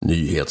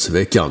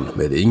Nyhetsveckan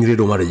med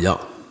Ingrid och Maria.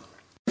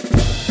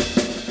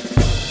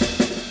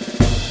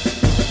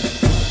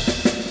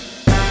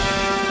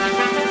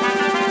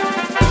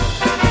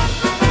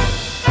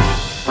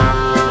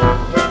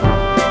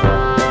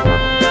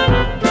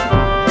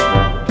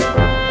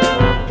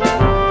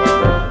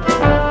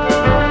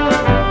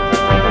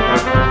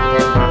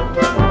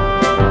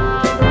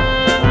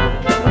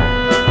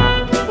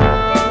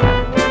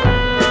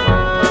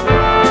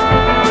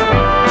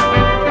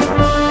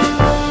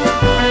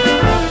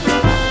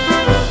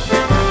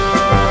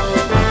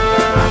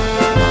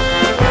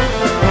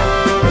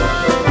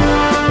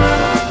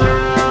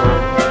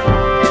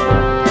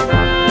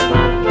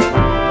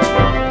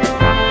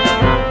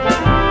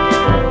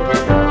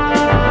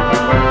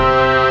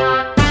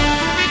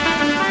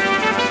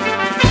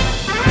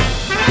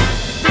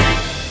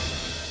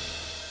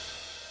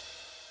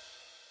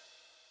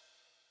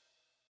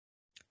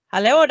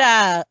 Hallå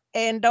där!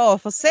 En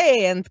dag för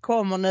sent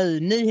kommer nu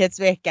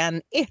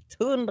Nyhetsveckan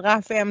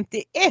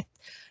 151.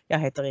 Jag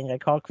heter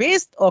Ingrid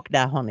Karlqvist och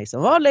där har ni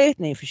som vanligt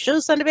min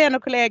förtjusande vän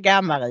och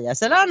kollega Maria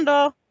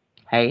Selander.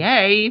 Hej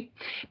hej!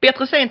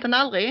 Bättre sent än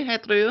aldrig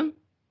heter du ju.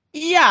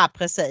 Ja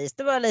precis,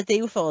 det var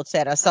lite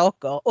oförutsedda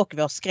saker och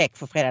vår skräck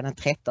för fredag den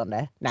 13.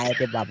 Nej,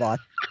 det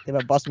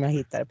var bara som jag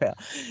hittade på.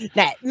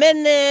 Nej,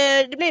 men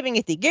det blev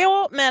inget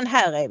igår, men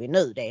här är vi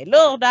nu. Det är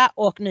lördag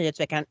och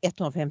Nyhetsveckan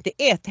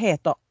 151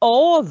 heter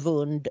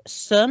Avund,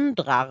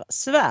 söndrar,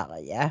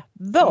 Sverige.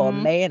 Vad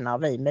menar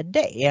vi med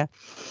det?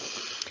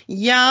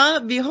 Ja,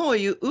 vi har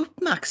ju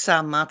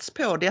uppmärksammats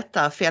på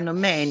detta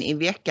fenomen i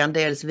veckan,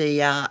 dels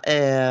via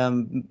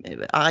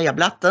Arga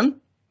Blatten.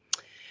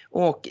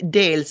 Och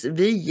dels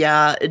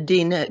via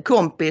din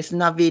kompis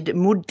Navid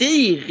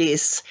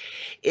Modiris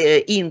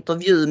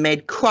intervju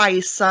med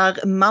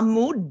Qaisar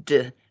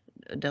Mahmoud,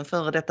 den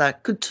före detta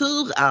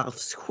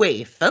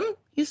kulturarvschefen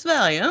i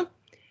Sverige.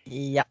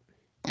 Ja.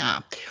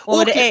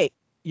 Och det är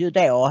ju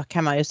då,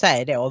 kan man ju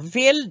säga då,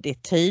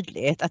 väldigt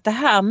tydligt att det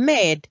här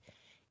med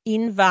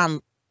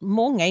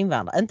många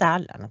invandrare, inte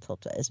alla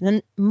naturligtvis,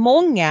 men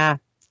många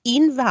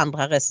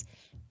invandrares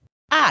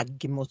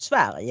agg mot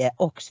Sverige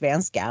och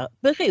svenskar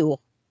beror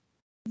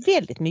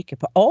väldigt mycket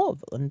på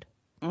avund.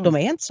 De är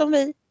inte som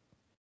vi.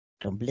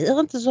 De blir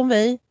inte som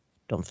vi.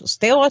 De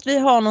förstår att vi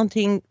har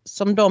någonting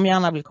som de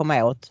gärna vill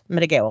komma åt, men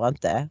det går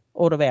inte.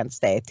 Och då vänds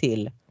det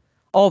till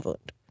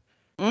avund.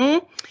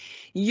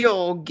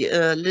 Jag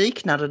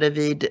liknade det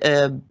vid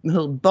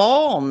hur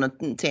barn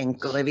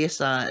tänker i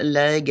vissa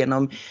lägen.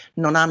 Om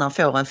någon annan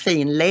får en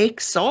fin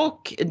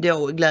leksak,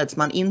 då gläds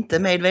man inte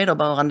med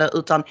vederbörande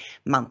utan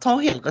man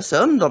tar hellre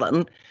sönder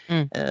den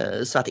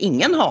så att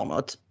ingen har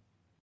något.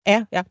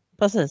 Ja,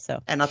 precis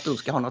så. Än att du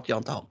ska ha något jag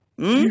inte har.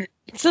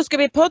 Så ska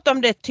vi prata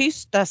om det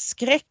tysta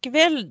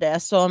skräckvälde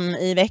som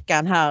i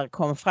veckan här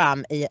kom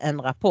fram i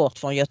en rapport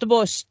från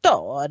Göteborgs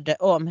stad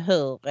om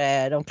hur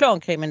de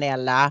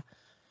klankriminella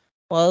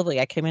och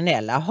övriga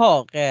kriminella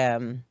har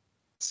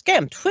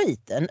skrämt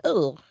skiten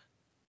ur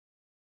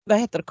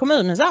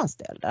kommunens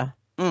anställda.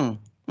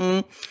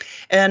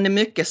 En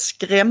mycket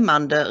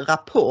skrämmande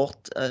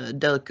rapport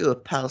dök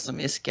upp här som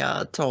vi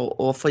ska ta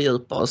och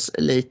fördjupa oss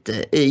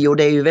lite i. Och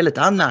det är ju väldigt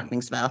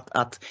anmärkningsvärt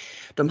att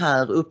de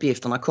här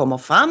uppgifterna kommer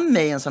fram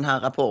i en sån här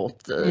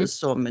rapport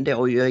som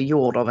då är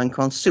gjord av en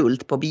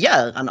konsult på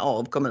begäran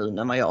av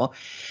kommunen, vad jag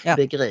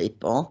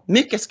begriper.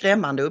 Mycket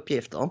skrämmande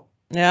uppgifter.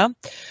 Ja,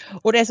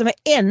 och det som är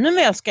ännu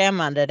mer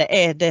skrämmande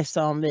det är det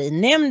som vi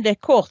nämnde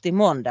kort i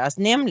måndags,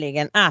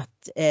 nämligen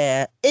att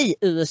i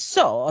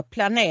USA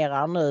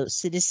planerar nu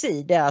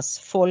CDC, deras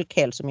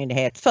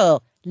folkhälsomyndighet, för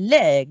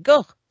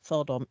läger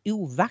för de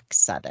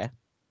ovaxxade.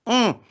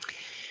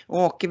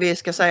 Och vi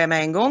ska säga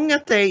med en gång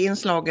att det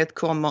inslaget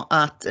kommer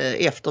att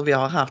efter vi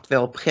har haft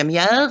vår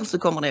premiär så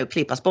kommer det att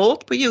klippas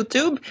bort på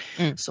YouTube.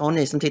 Så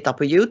ni som tittar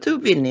på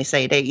YouTube, vill ni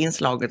se det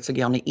inslaget så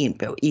går ni in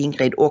på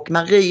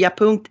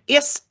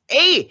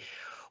ingridochmaria.se.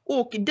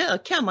 Och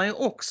där kan man ju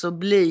också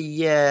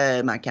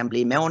man kan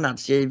bli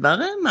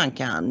månadsgivare, man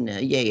kan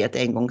ge ett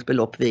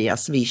engångsbelopp via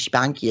Swish,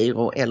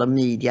 bankgiro eller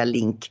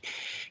Medialink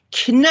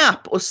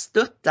knapp och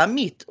stötta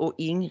mitt och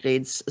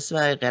Ingrids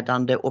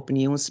Sverigeräddande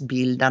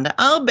opinionsbildande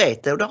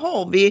arbete. Och då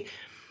har vi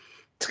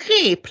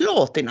 3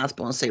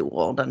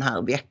 platinasponsorer den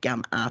här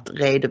veckan att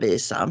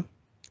redovisa.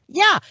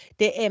 Ja,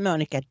 det är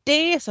Monica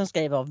D som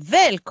skriver: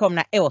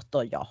 välkomna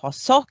åter, jag har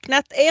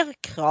saknat er,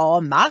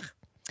 kramar.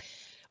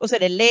 Och så är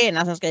det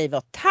Lena som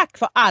skriver: tack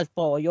för allt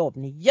bra jobb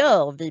ni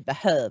gör, vi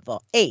behöver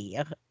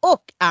er.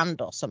 Och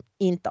Anders som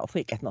inte har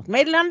skickat något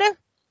meddelande.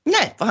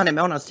 Nej, för han är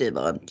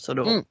månadsgivare så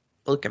då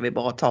brukar vi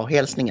bara ta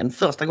hälsningen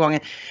första gången.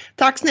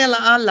 Tack snälla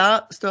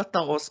alla,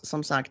 stöttar oss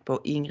som sagt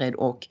på Ingrid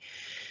och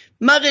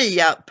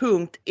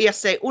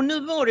Maria.se. Och nu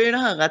var det ju det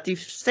här att i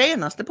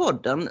senaste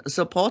podden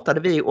så pratade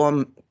vi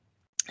om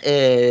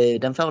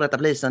den före detta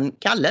polisen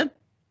Kalle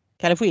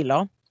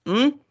Schiller.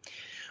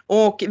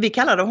 Och vi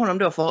kallade honom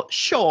då för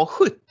Tja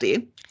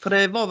 70. För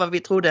det var vad vi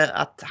trodde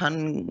att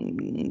han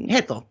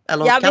heter.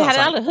 Eller ja, vi hade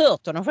sig. aldrig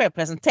hört honom själv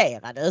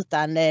presenterad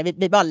utan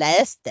vi bara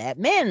läste.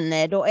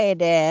 Men då är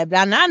det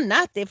bland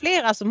annat, det är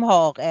flera som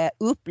har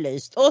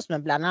upplyst oss,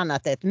 men bland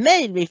annat ett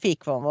mejl vi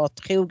fick från vår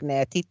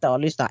trogne tittare och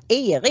lyssnare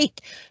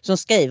Erik som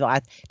skriver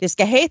att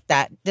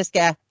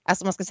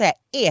man ska säga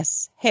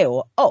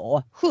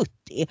SHA 70.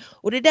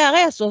 Och det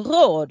där är alltså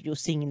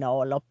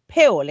radiosignaler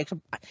på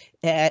liksom,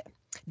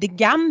 det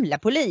gamla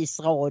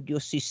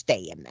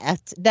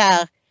polisradiosystemet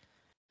där,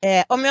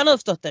 om jag nu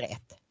förstått det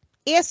rätt,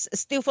 S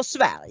stod för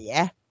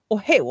Sverige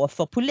och H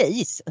för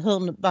polis.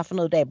 Varför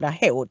nu det blir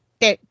H,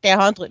 det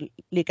har jag inte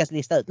lyckats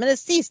lista ut. Men den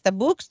sista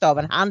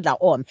bokstaven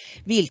handlar om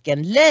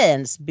vilken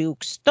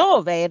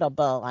länsbokstav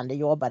vederbörande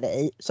jobbade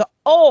i. Så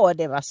A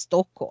det var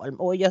Stockholm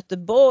och i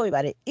Göteborg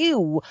var det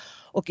O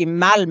och i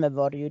Malmö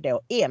var det ju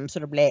då M. Så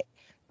det blev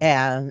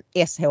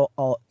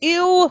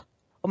SHAO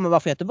om man var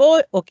från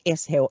Göteborg och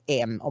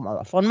SHM om man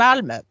var från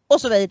Malmö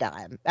och så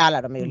vidare.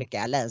 Alla de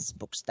olika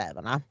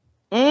länsbokstäverna.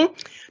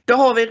 Då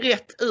har vi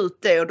rätt ut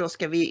det och då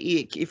ska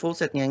vi i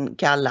fortsättningen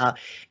kalla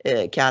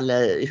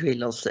Kalle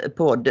Schillers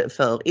podd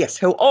för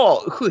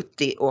SHA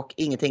 70 och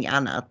ingenting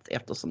annat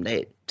eftersom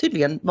det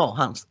tydligen var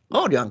hans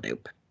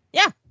radioanrop.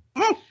 Ja.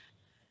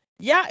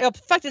 Ja, jag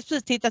har faktiskt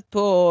precis tittat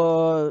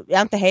på,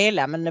 inte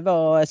hela, men det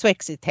var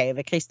Swexy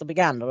TV, Christer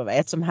Begander du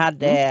vet, som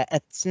hade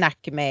ett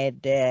snack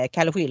med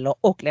Kalle Schiller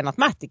och Lennart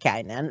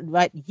Mattikainen. Det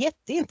var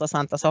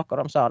jätteintressanta saker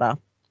de sa där.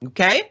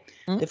 Okej,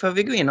 det får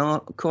vi gå in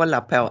och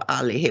kolla på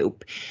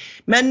allihop.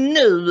 Men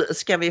nu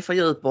ska vi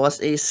fördjupa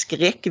oss i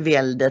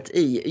skräckväldet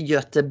i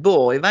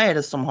Göteborg. Vad är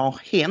det som har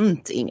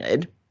hänt,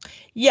 Ingrid?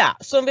 Ja,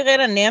 som vi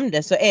redan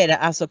nämnde så är det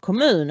alltså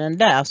kommunen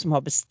där som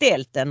har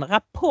beställt en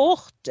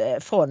rapport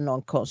från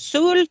någon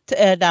konsult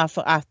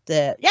därför att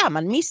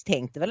man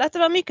misstänkte väl att det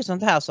var mycket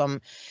sånt här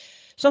som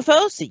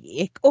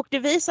försiggick och det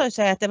visade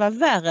sig att det var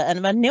värre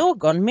än vad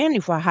någon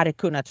människa hade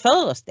kunnat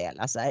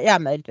föreställa sig. Ja,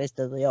 möjligtvis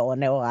du och jag och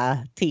några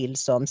till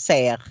som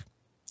ser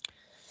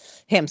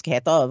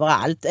hemskheter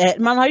överallt.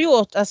 Man har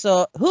gjort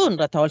alltså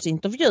hundratals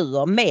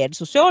intervjuer med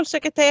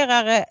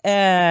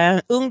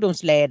socialsekreterare,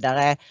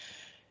 ungdomsledare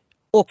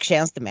och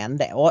tjänstemän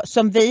då,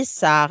 som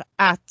visar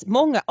att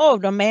många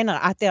av dem menar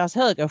att deras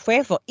högre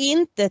chefer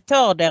inte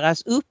tar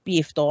deras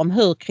uppgifter om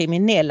hur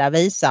kriminella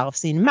visar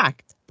sin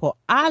makt på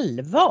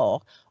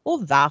allvar.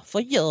 Och varför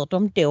gör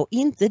de då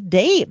inte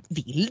det?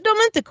 Vill de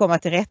inte komma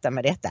till rätta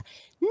med detta?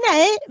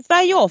 Nej,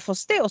 vad jag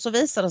förstår så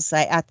visar det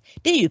sig att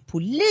det är ju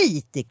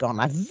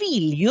politikerna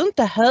vill ju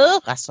inte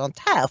höra sånt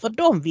här. För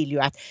de vill ju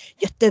att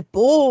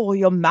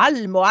Göteborg och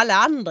Malmö och alla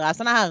andra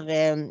sådana här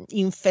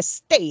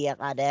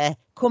infesterade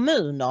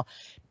kommuner,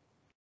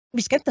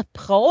 vi ska inte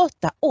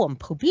prata om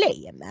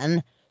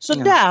problemen. Så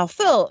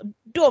därför,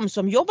 de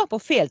som jobbar på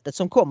fältet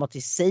som kommer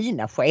till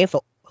sina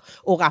chefer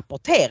och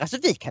rapportera, så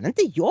vi kan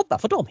inte jobba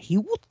för de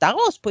hotar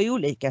oss på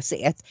olika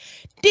sätt.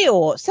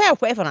 Då säger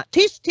cheferna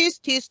tyst,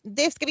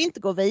 det ska vi inte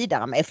gå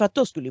vidare med för att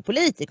då skulle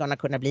politikerna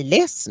kunna bli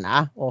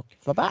ledsna och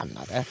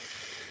förbannade.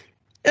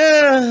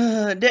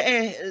 Det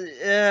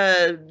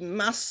är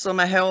massor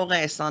med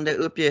hårresande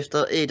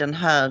uppgifter i den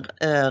här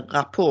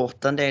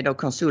rapporten. Det är då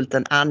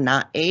konsulten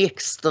Anna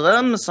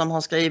Ekström som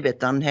har skrivit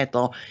den.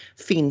 Heter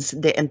Finns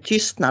det en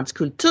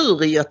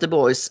tystnadskultur i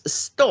Göteborgs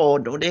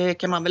stad? Och det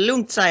kan man väl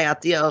lugnt säga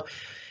att det gör.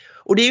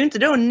 Och det är ju inte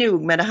då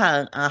nog med det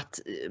här att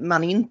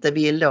man inte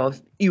vill då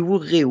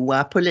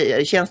oroa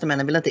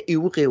tjänstemännen vill inte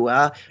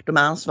oroa de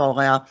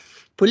ansvariga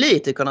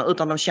politikerna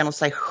utan de känner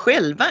sig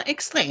själva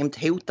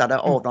extremt hotade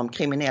av de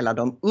kriminella.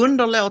 De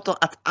underlåter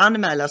att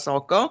anmäla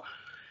saker.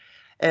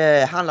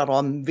 Handlar det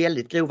om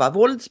väldigt grova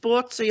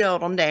våldsbrott så gör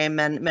de det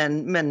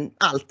men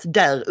allt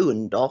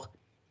därunder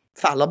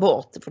faller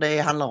bort för det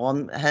handlar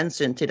om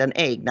hänsyn till den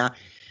egna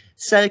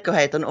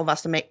säkerheten och vad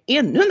som är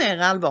ännu mer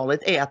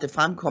allvarligt är att det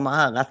framkommer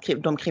här att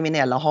de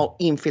kriminella har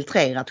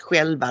infiltrerat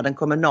själva den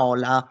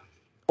kommunala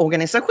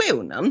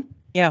organisationen.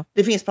 Ja.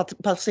 Det finns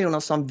personer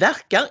som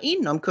verkar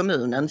inom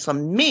kommunen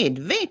som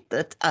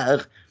medvetet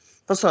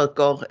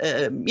försöker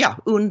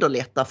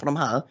underlätta för de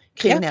här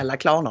kriminella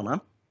klanerna.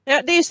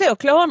 Ja, det är ju så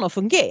klaner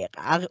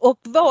fungerar och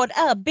vad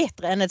är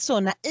bättre än ett så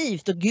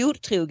naivt och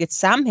godtroget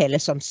samhälle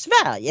som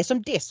Sverige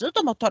som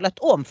dessutom har talat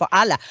om för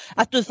alla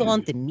att du får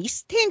inte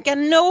misstänka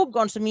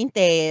någon som inte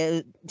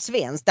är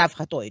svensk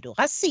därför att då är du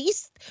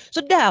rasist.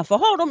 Så därför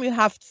har de ju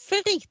haft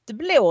fritt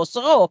blås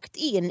rakt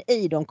in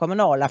i de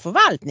kommunala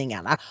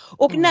förvaltningarna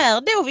och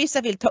när då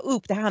vissa vill ta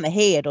upp det här med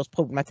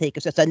hedersproblematik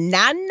och så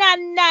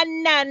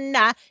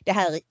det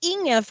här är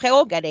ingen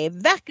fråga, det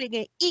är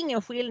verkligen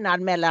ingen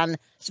skillnad mellan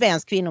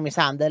svensk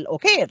kvinnomisshandel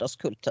och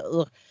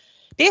hederskultur.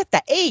 Detta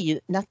är ju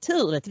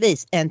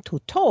naturligtvis en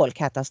total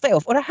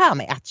katastrof och det här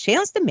med att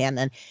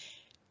tjänstemännen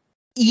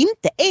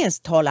inte ens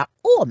talar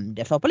om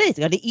det för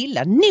politiker. Det är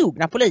illa nog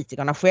när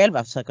politikerna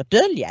själva försöker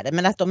dölja det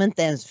men att de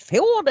inte ens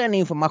får den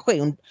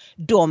information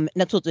de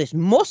naturligtvis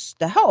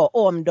måste ha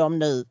om de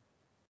nu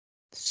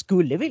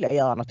skulle vilja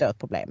göra något åt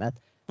problemet.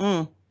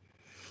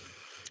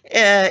 Ja,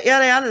 det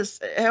är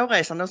alldeles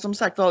hårresande. Som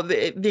sagt var,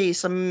 vi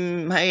som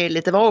är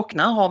lite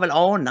vakna har väl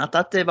anat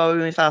att det var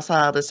ungefär så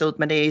här det såg ut,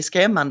 men det är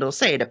skrämmande att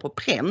se det på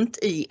pränt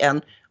i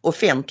en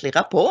offentlig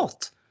rapport.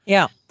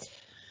 Ja.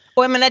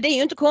 Och jag menar, det är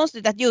ju inte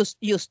konstigt att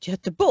just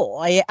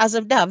Göteborg,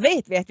 alltså där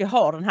vet vi att vi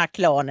har den här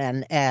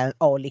klanen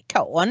Ali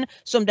Khan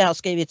som det har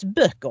skrivits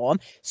böcker om,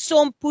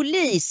 som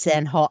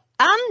polisen har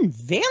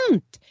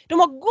använt. De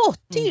har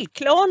gått till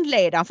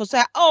klanledaren för att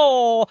säga,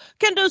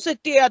 kan du se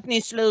till att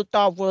ni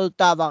slutar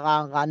skjuta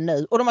varandra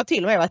nu? Och de har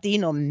till och med varit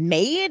inne och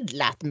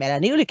medlat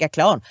mellan olika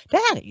klan. Det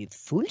här är ju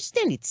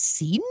fullständigt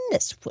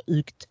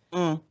sinnessjukt.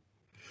 Mm.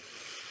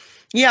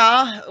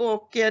 Ja,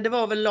 och det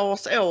var väl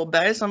Lars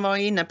Åberg som var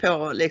inne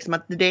på liksom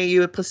att det är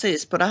ju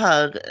precis på det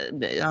här,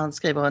 han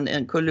skriver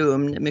en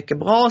kolumn mycket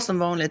bra som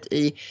vanligt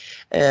i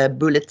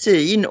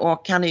Bulletin,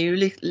 och han är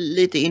ju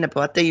lite inne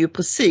på att det är ju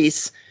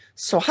precis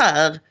så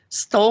här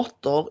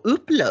stater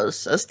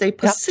upplöses. Det är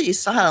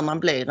precis så här man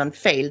blir en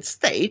failed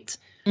state.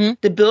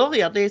 Det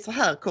är så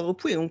här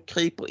korruption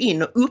kryper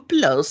in och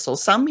upplöser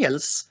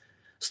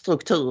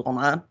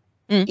samhällsstrukturerna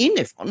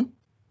inifrån.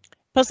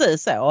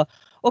 Precis så.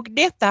 Och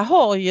detta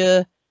har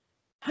ju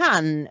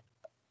han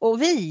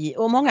och vi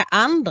och många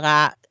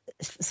andra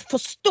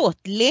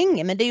förstått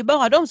länge, men det är ju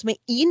bara de som är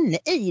inne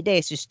i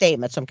det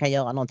systemet som kan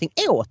göra någonting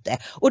åt det.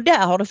 Och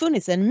där har det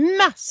funnits en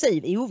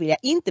massiv ovilja,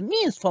 inte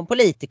minst från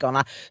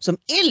politikerna som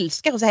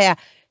älskar att säga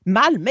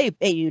Malmö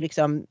är ju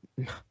liksom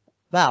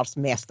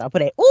världsmästare på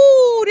det.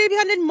 Vi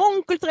har den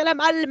mångkulturella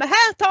Malmö.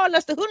 Här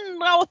talas det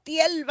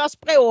 181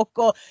 språk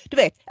och du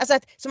vet, alltså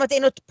som att det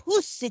är något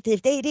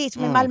positivt. Det är det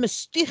som är Malmös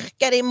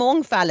styrka, det är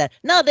mångfalden.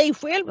 När det i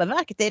själva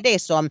verket är det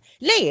som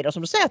leder,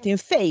 som du säger, till en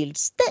failed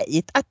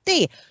state. Att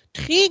det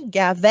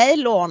trygga,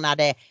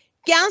 välordnade,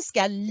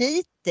 ganska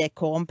lite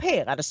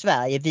korrumperade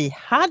Sverige vi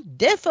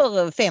hade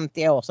för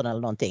 50 år sedan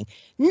eller någonting,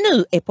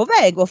 nu är på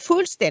väg att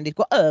fullständigt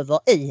gå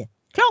över i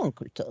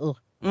klankultur.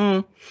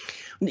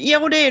 Ja,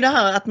 och det är det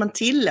här att man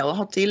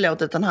har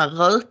tillåtit den här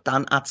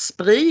rötan att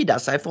sprida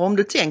sig. För om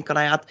du tänker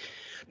dig att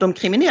de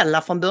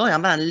kriminella från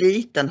början var en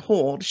liten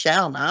hård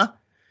kärna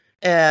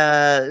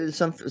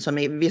som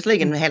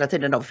visserligen hela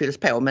tiden då fylls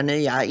på med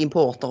nya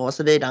importer och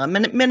så vidare.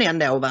 Men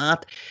ändå var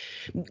att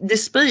det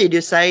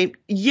sprider sig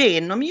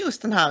genom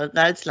just den här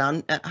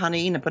rädslan, han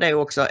är inne på det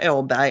också,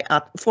 Åberg,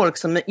 att folk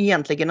som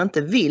egentligen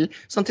inte vill,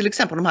 som till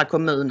exempel de här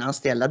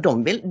kommunanställda,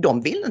 de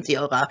vill inte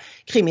göra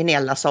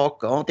kriminella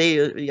saker. Det är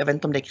ju, jag vet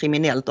inte om det är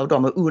kriminellt av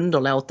dem att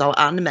underlåta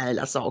och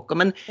anmäla saker,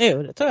 men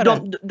det tror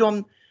jag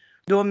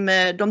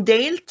de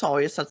deltar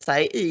ju så att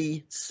säga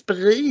i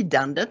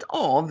spridandet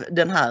av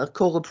den här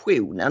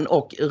korruptionen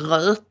och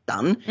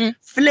rötan.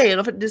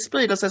 Det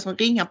sprider sig som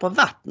ringar på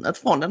vattnet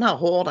från den här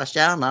hårda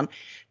kärnan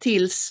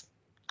tills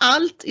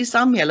allt i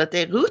samhället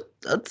är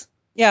ruttet.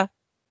 Ja,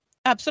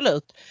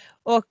 absolut.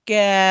 Och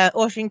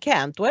Oisin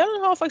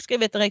Cantwell har faktiskt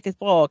skrivit en riktigt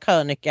bra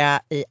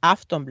krönika i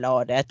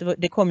Aftonbladet.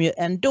 Det kom ju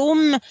en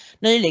dom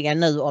nyligen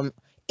nu om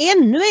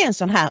ännu en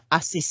sån här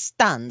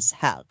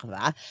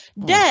assistanshärva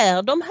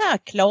där de här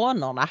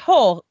klanerna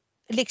har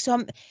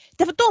liksom,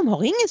 därför de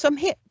har ingen som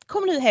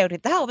kom nu ihåg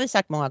det här har vi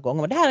sagt många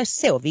gånger och det här är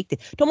så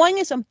viktigt. De har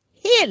ingen som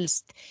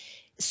helst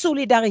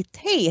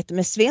solidaritet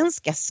med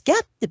svenska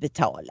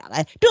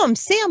skattebetalare. De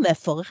ser med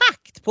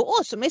förakt på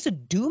oss som är så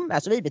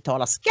dumma så vi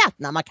betalar skatt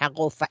när man kan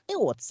roffa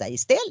åt sig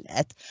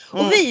istället.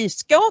 Och vi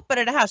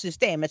skapade det här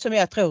systemet som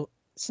jag tror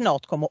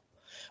snart kommer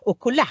att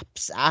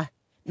kollapsa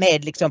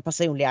med liksom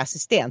personliga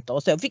assistenter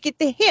och så.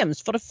 Vilket är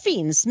hemskt, för det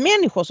finns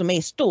människor som är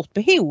i stort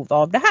behov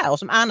av det här och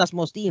som annars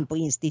måste in på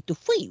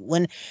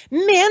institution.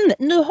 Men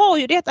nu har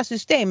ju detta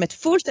systemet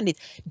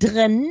fullständigt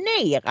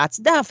dränerats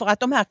därför att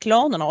de här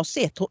klanerna har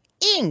sett hur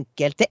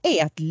enkelt det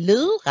är att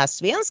lura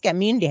svenska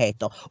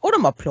myndigheter. Och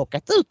de har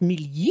plockat ut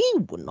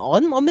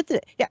miljoner. Om inte,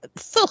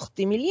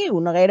 40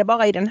 miljoner är det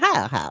bara i den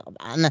här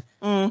härvan.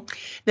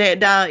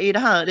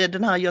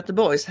 Den här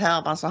Göteborgs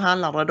härvan så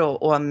handlar det då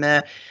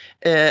om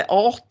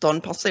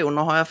 18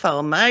 personer har jag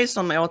för mig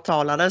som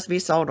åtalades.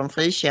 Vissa av dem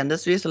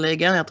frikändes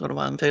visserligen. Jag tror det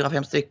var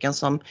 4-5 stycken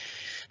som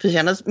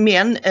frikändes.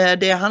 Men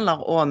det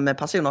handlar om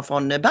personer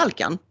från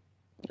Balkan.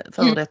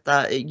 För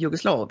detta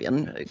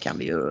Jugoslavien kan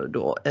vi ju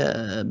då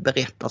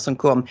berätta, som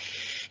kom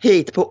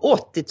hit på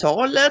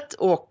 80-talet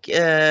och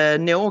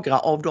några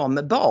av de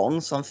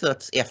barn som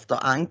fötts efter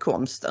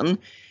ankomsten.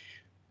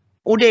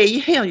 Och det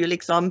ger ju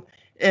liksom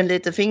en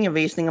liten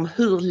fingervisning om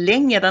hur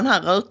länge den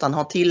här rötan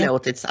har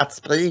tillåtits att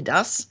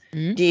spridas.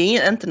 Det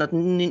är inte något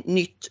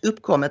nytt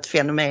uppkommet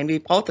fenomen. Vi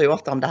pratar ju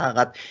ofta om det här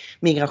att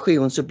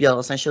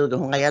migrationsuppgörelsen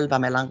 2011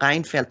 mellan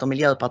Reinfeldt och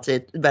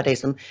Miljöpartiet var det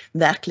som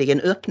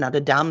verkligen öppnade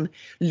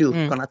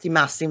dammluckorna till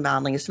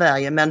massinvandring i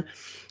Sverige. Men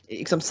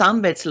liksom,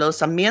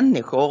 samvetslösa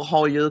människor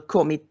har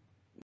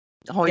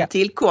ju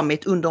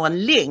tillkommit under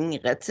en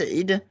längre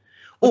tid.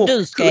 Och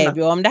du skrev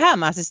ju om det här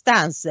med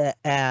assistans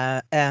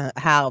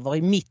härvor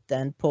i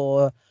mitten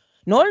på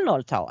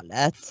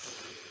 00-talet.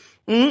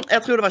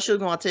 Jag tror det var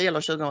 2010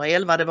 eller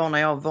 2011, det var när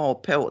jag var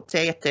på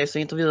TT, så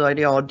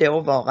intervjuade jag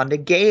dåvarande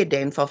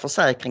GD:n för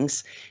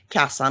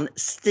Försäkringskassan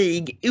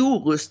Stig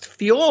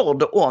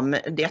Orustfjord om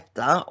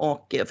detta,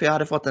 och för jag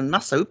hade fått en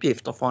massa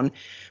uppgifter från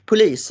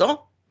poliser.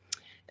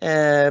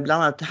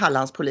 Bland annat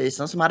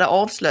Hallandspolisen som hade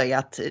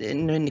avslöjat,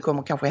 ni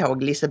kommer kanske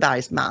ihåg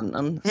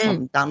Lisebergsmannen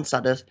som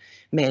dansade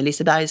med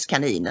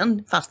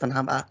Lisebergskaninen fastän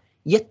han var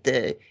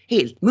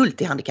helt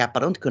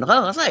multihandikappad och inte kunde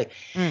röra sig.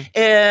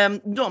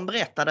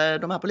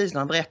 De här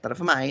poliserna berättade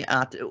för mig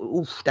att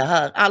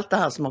allt det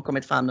här som har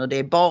kommit fram nu, det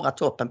är bara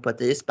toppen på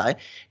ett isberg.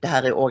 Det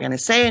här är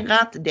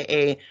organiserat,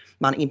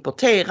 man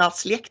importerar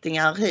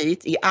släktingar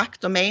hit i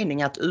akt och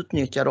mening att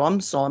utnyttja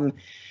dem som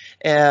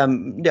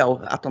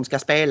då att de ska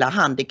spela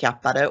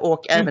handikappade,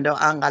 och även då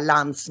andra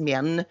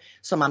landsmän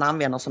som man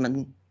använder som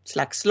en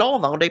slags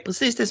slavar. Och det är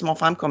precis det som har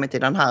framkommit i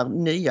den här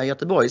nya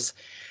Göteborgs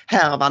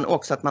härvan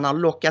också, att man har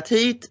lockat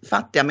hit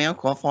fattiga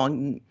människor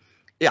från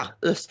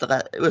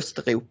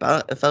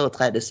Östeuropa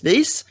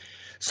företrädesvis,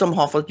 som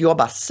har fått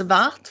jobba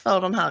svart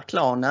för den här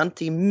klanen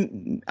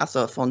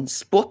alltså från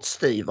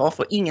spottstyver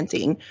för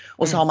ingenting,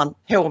 och så har man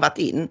hovat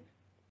in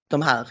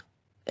de här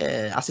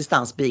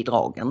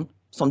assistansbidragen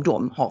som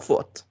de har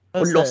fått.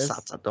 Och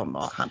låtsats att de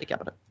var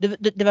handikappade.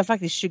 Det var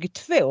faktiskt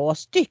 22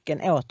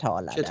 stycken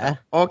åtalade.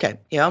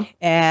 Okej, ja.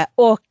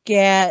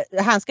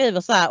 Han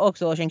skriver så här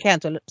också, Ocean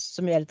Cantor,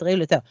 som är lite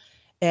roligt då.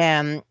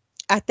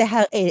 Att det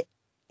här är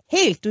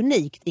helt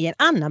unikt i en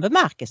annan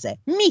bemärkelse.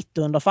 Mitt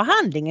under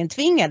förhandlingen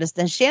tvingades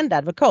den kända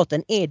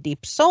advokaten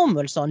Edip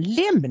Samuelsson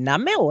lämna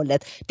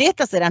målet.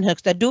 Detta sedan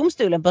Högsta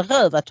domstolen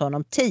berövat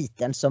honom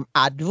titeln som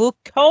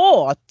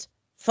advokat.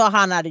 För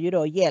han hade ju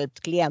då hjälpt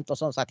klienter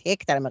som satt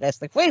häktade med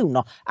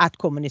restriktioner att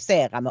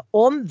kommunicera med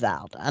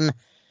omvärlden.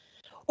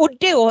 Och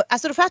då,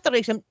 alltså då fattar du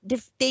liksom,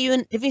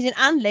 det finns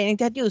en anledning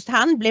till att just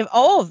han blev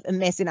av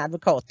med sin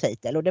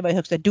advokattitel, och det var ju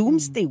Högsta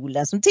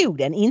domstolen som tog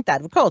den, inte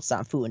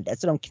advokatsamfundet,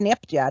 så de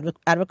knäppte ju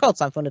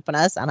advokatsamfundet på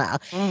näsan här.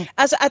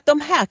 Alltså att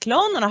de här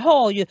klanerna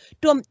har ju,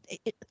 de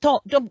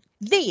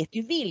vet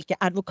ju vilka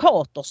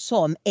advokater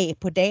som är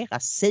på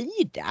deras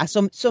sida,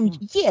 som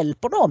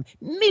hjälper dem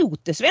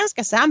mot det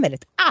svenska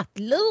samhället, att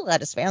lura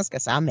det svenska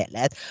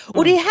samhället.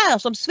 Och det är här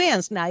som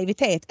svensk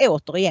naivitet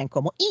återigen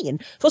kommer in.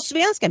 För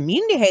svenska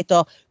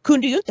myndigheter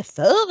kunde ju inte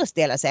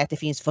föreställa sig att det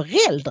finns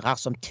föräldrar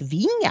som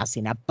tvingar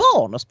sina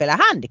barn att spela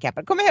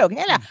handikappade. Kom ihåg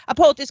hela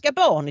apatiska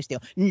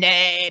barnhistorien.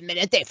 Nej, men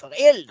inte är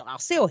föräldrar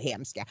så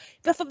hemska.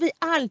 Varför vi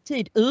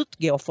alltid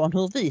utgår från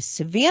hur vi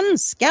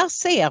svenskar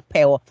ser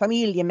på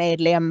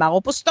familjemedlemmar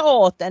och på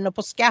staten och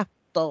på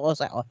skatter och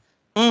så.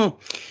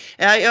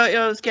 Ja,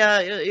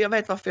 jag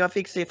vet varför jag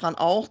fick siffran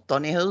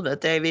 18 i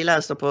huvudet. Det är vi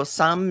läser på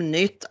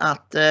Samnytt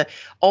att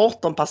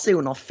 18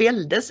 personer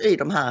fälldes i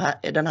den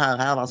här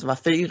härvan, som var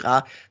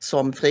 4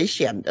 som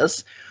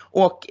frikändes.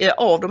 Och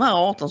av de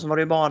här 18 så var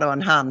det bara då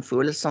en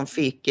handfull som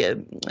fick,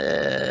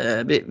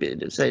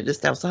 det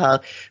står så här,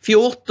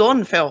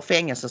 14 får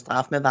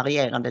fängelsestraff med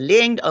varierande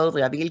längd,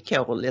 övriga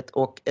villkorligt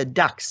och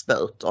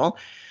dagsböter.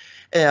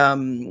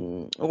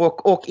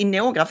 Och i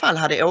några fall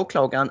hade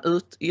åklagaren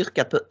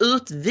yrkat på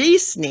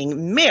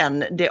utvisning,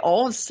 men det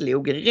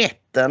avslog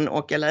rätten,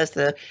 och jag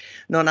läste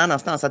någon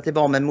annanstans att det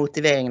var med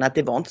motiveringen att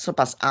det var inte så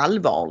pass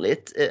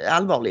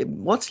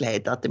allvarlig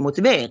brottslighet att det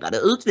motiverade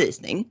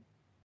utvisning.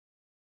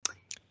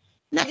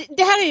 Nej.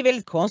 Det här är ju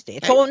väldigt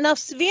konstigt. För när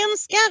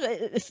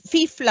svenskar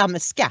fifflar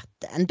med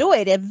skatten, då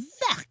är det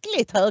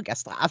verkligt höga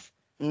straff.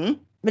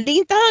 Men det är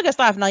inte höga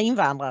straff när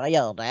invandrare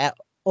gör det.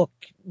 Och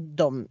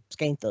de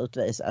ska inte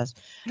utvisas.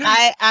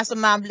 Nej, alltså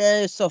man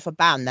blir så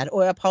förbannad.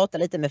 Och jag pratar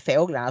lite med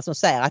fåglarna som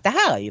säger att det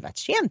här har ju varit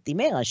känt i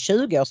mer än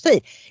 20 års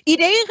tid. I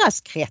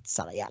deras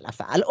kretsar i alla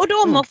fall. Och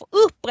de har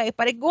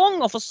upprepade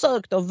gånger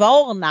försökt att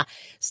varna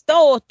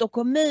stat och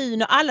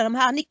kommun och alla de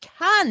här. Ni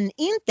kan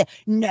inte.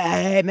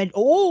 Nej, men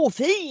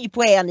fy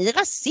på er, ni är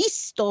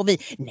rasister.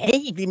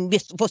 Vi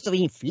måste få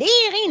in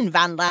fler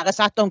invandrare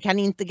så att de kan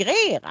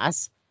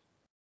integreras.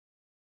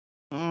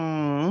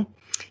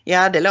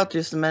 Ja, det låter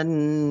ju som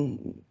en...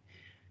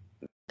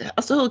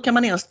 Alltså hur kan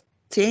man ens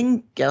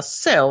tänka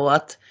så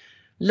att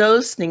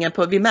lösningen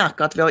på... Vi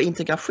märker att vi har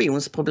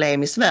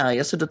integrationsproblem i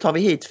Sverige, så då tar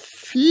vi hit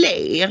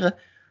fler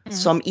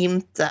som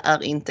inte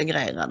är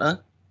integrerade.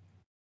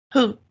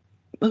 Hur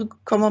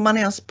kommer man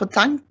ens på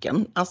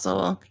tanken?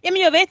 Alltså... Ja,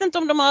 men jag vet inte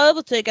om de har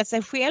övertygat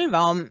sig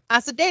själva om...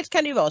 Alltså dels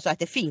kan det ju vara så att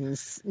det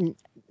finns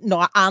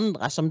några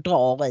andra som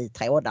drar i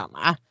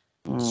trådarna.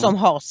 Som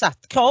har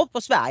satt krav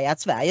på Sverige, att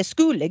Sverige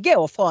skulle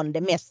gå från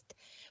det mest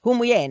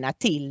homogena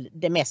till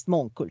det mest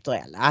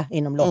mångkulturella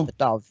inom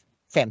loppet av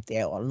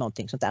 50 år eller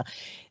någonting sånt där.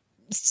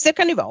 Så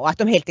kan det vara att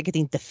de helt enkelt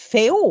inte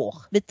får.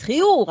 Vi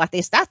tror att det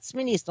är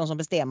statsministern som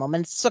bestämmer,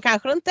 men så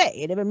kanske det inte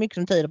är. Det är väl mycket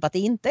som tyder på att det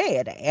inte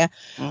är det.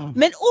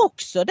 Men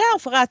också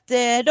därför att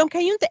de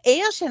kan ju inte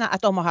erkänna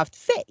att de har haft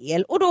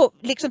fel. Och då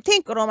liksom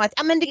tänker de att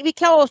vi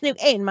klarar oss nog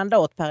en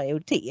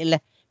mandatperiod till.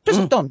 Plus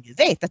att de ju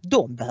vet att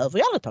de behöver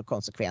ju aldrig ta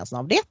konsekvenserna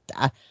av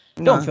detta.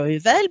 De får ju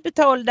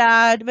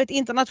välbetalda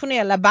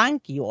internationella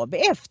bankjobb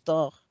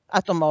efter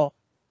att de har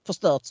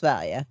förstört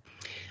Sverige.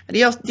 Det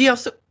gör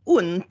så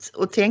ont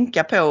att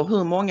tänka på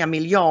hur många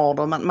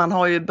miljarder, man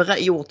har ju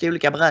gjort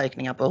olika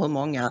beräkningar på hur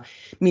många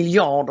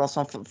miljarder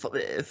som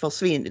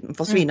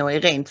försvinner i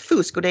rent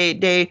fusk, och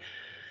det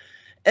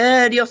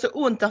gör så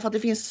ont därför att det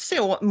finns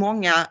så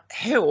många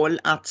hål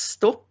att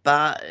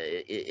stoppa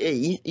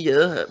i.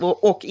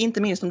 Och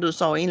inte minst som du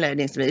sa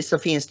inledningsvis så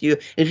finns det ju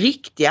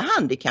riktiga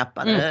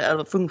handikappade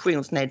eller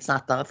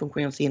funktionsnedsatta,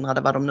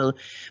 funktionshindrade, vad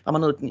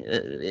man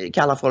nu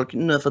kallar folk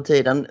nu för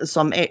tiden,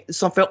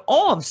 som får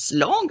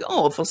avslag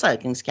av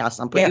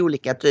Försäkringskassan på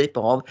olika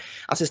typer av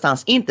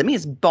assistans. Inte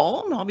minst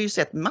barn har vi ju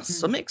sett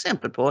massor med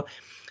exempel på.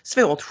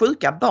 Svårt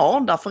sjuka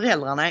barn där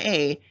föräldrarna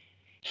är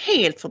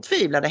helt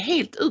förtvivlade,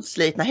 helt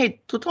utslitna,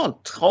 helt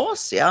totalt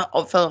trasiga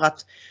för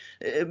att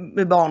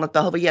barnet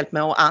behöver hjälp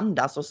med att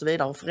andas och så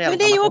vidare. Och men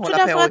det är ju också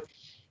därför att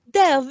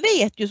där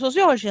vet ju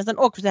socialtjänsten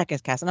och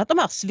Försäkringskassan att de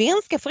här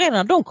svenska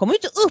föräldrarna, de kommer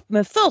inte upp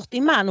med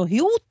 40 man och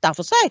hotar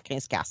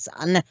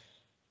Försäkringskassan.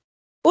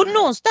 Och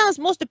någonstans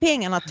måste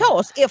pengarna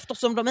tas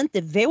eftersom de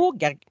inte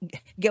vågar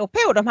gå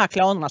på de här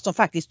klanerna som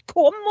faktiskt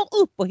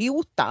kommer upp och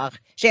hotar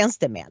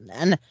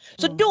tjänstemännen.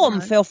 Så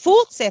de får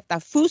fortsätta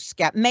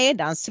fuska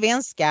medan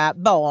svenska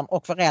barn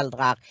och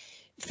föräldrar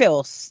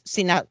får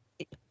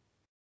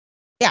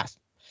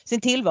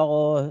sin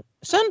tillvaro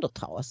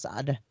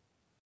söndertrasad.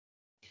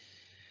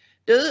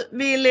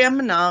 Vi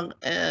lämnar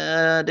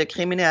det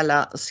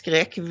kriminella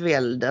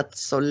skräckväldet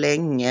så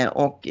länge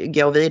och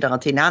går vidare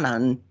till en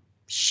annan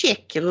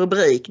check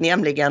rubrik,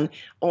 nämligen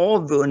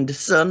Avund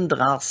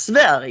söndrar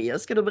Sverige.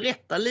 Ska du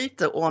berätta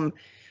lite om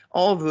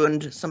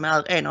avund som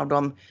är en av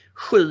de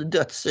 7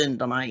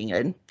 dödssynderna,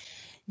 Ingrid?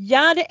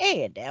 Ja,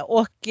 det är det,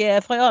 och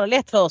för att göra det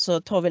lätt för oss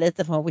så tar vi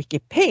lite från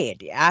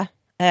Wikipedia.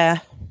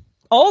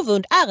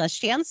 Avund är en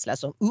känsla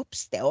som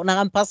uppstår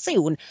när en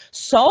person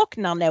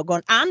saknar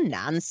någon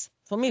annans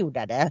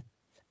förmodade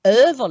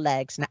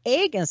överlägsna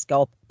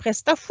egenskap,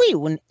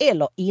 prestation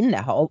eller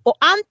innehav och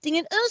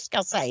antingen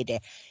önskar sig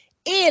det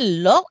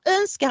eller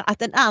önskar att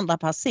den andra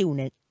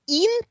personen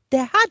inte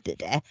hade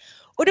det.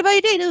 Och det var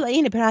ju det du var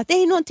inne på, att det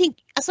är någonting,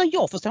 alltså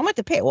jag förstår mig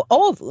inte på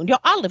avund. Jag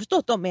har aldrig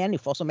förstått de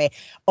människor som är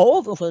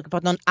avundsjuka på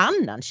att någon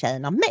annan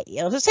tjänar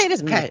mer. Så ser det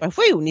som en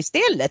inspiration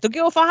istället och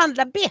gå och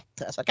förhandla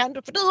bättre så kan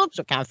du, för du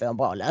också kan få en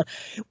bra lön.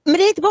 Men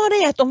det är inte bara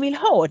det att de vill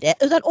ha det,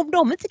 utan om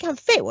de inte kan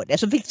få det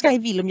så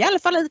vill de i alla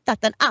fall inte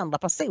att den andra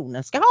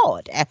personen ska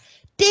ha det.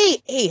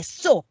 Det är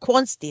så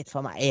konstigt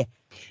för mig.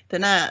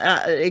 Den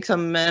är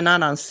liksom en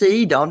annan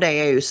sida av det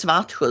är ju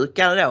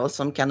svartsjuka då,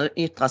 som kan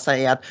yttra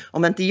sig att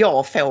om inte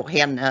jag får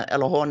henne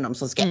eller honom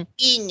så ska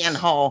ingen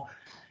ha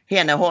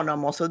henne,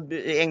 honom, och så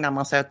ägnar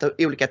man sig åt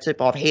olika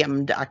typer av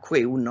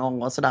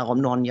hämndaktioner och sådär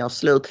om någon gör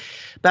slut.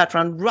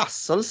 Bertrand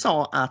Russell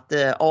sa att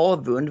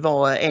avund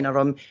var en av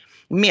de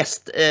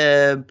mest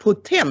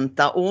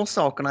potenta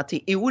orsakerna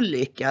till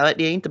olycka.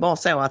 Det är inte bara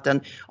så att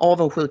den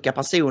avundsjuka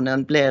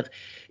personen blir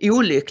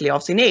olycklig av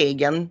sin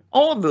egen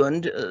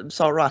avund,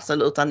 sa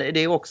Russell, utan det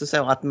är också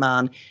så att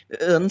man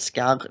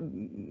önskar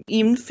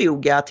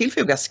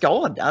tillfoga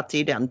skada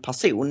till den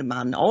person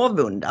man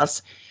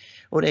avundas.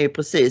 Och det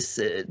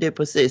är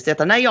precis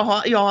detta. Nej, jag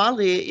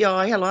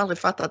har heller aldrig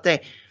fattat det.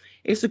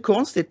 Det är så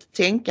konstigt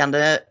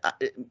tänkande.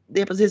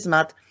 Det är precis som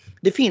att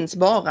det finns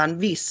bara en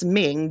viss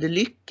mängd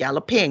lycka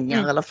eller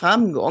pengar eller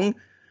framgång.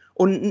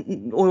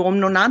 Och om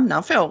någon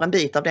annan får en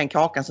bit av den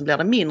kakan så blir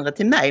det mindre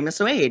till mig. Men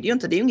så är det ju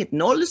inte. Det är ju inget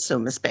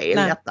nollsummespel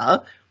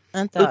detta.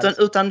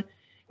 Utan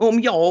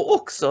om jag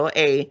också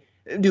är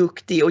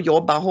duktig och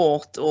jobbar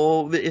hårt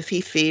och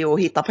fiffig och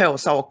hittar på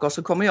saker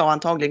så kommer jag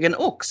antagligen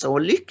också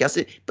att lyckas.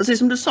 Precis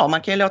som du sa,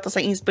 man kan ju låta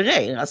sig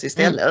inspireras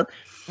istället.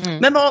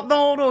 Men vad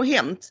har då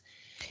hänt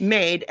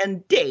med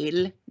en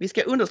del, vi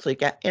ska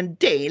understryka en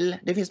del,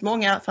 det finns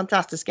många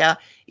fantastiska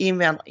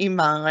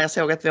invandrare. Jag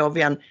såg att vår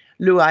vän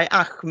Luai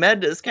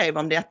Ahmed skrev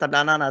om detta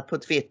bland annat på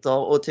Twitter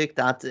och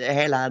tyckte att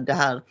hela det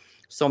här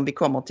som vi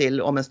kommer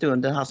till om en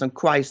stund, det här som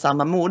Kwai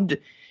Mahmoud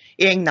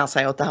ägnar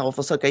sig åt det här och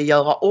försöka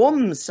göra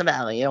om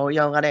Sverige och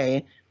göra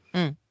det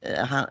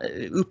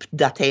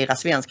uppdatera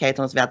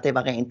svenskheten och så att det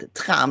var rent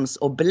trams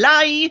och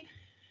blaj.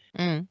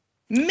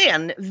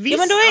 Men vissa... Ja,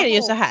 men då är det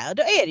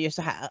ju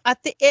så här att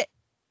det är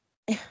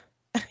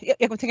jag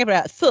kommer tänka på det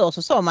här. Förr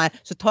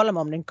så talade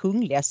man om den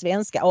kungliga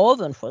svenska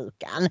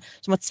avundsjukan.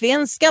 Som att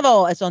svenskar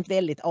var ett sånt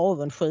väldigt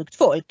avundsjukt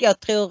folk. Jag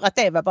tror att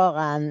det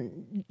var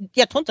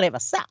jag tror inte det var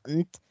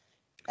sant.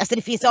 Alltså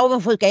det finns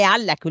avundsjuka i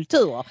alla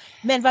kulturer.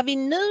 Men vad vi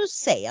nu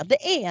ser,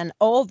 det är en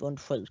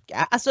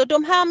avundsjuka. Alltså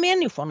de här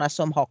människorna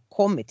som har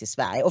kommit till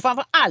Sverige och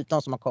framförallt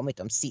de som har kommit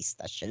de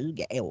sista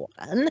 20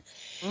 åren.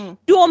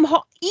 De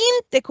har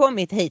inte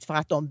kommit hit för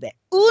att de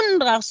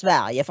beundrar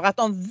Sverige, för att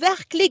de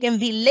verkligen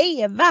vill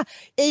leva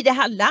i det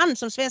här land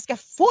som svenska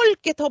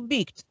folket har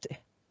byggt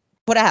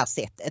på det här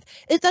sättet.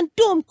 Utan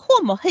de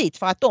kommer hit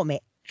för att de är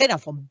redan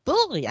från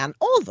början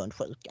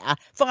avundsjuka.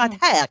 För att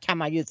här kan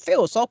man ju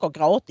få saker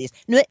gratis.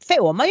 Nu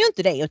får man ju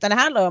inte det, utan det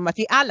handlar om att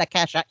vi alla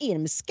cashar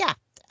in med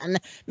skatten.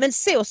 Men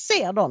så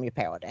ser de ju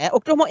på det.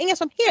 Och de har inga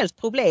som helst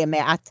problem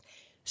med att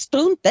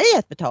strunta i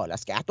att betala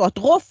skatt och att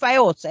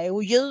roffa åt sig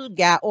och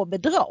ljuga och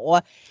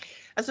bedra.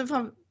 Alltså,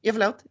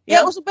 förlåt.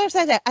 Ja, och så börjar jag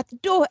säga att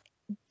då,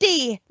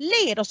 det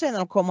leder sen när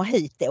de kommer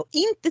hit då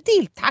inte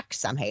till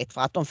tacksamhet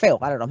för att de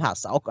får alla de här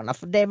sakerna.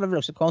 För det är väl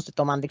också konstigt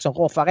om man liksom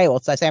roffar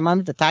åt sig så är man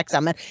inte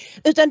tacksam. Men,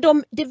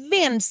 utan det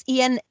vänds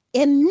i en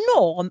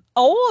enorm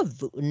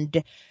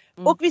avund.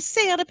 Och vi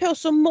ser det på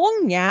så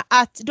många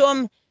att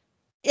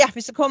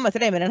vi ska komma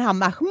till det med den här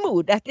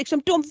Mahmoud, att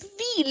liksom de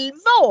vill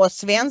vara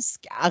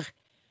svenskar.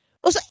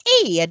 Och så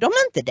är de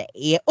inte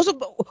det.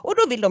 Och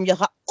då vill de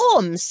göra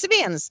om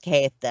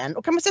svenskheten.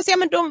 Och kan man säga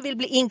att de vill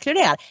bli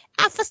inkluderade.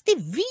 Ja, fast det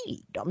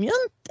vill de ju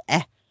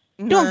inte.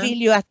 De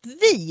vill ju att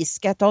vi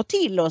ska ta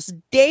till oss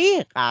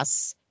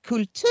deras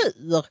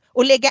kultur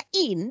och lägga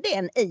in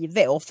den i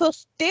vår.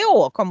 Först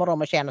då kommer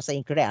de att känna sig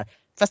inkluderade.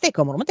 Fast det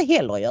kommer de inte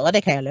heller att göra,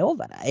 det kan jag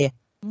lova dig.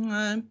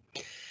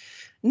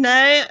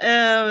 Nej,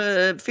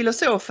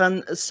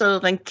 filosofen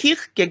Søren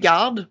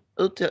Kierkegaard,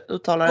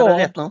 uttalar jag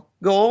det rätt nu?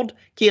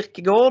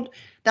 Kierkegaard,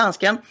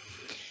 dansken.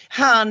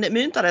 Han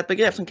myntade ett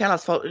begrepp som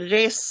kallas för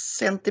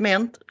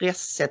resentiment.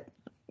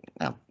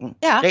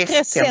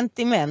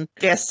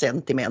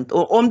 Resentiment.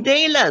 Och om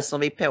det läser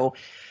vi på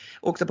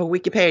också på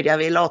Wikipedia,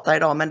 vi är lata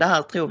idag, men det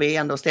här tror vi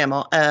ändå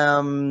stämmer.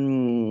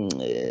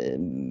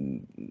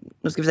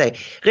 Nu ska vi se.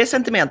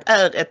 Resentiment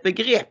är ett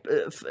begrepp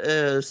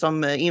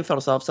som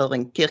infördes av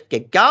Søren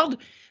Kierkegaard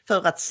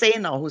för att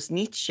senare hos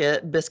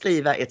Nietzsche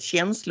beskriva ett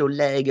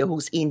känsloläge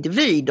hos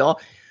individer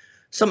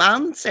som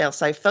anser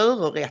sig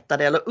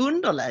förorättade eller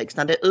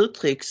underlägsna. Det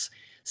uttrycks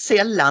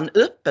sällan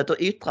öppet och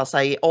yttrar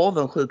sig i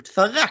avundsjukt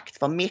förakt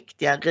för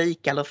mäktiga,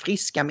 rika eller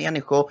friska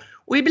människor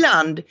och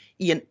ibland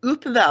i en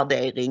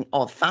uppvärdering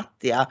av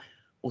fattiga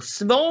och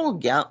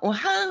svaga. Och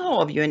här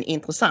har vi ju en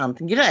intressant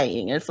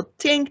grej. För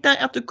tänk dig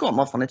att du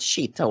kommer från ett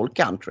shithole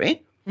country.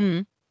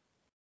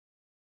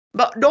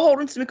 Då har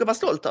du inte så mycket att vara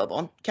stolt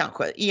över,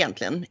 kanske,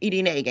 egentligen, i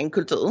din egen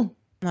kultur.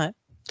 Nej.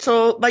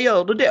 Så vad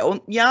gör du då?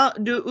 Ja,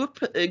 du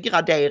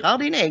uppgraderar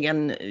din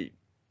egen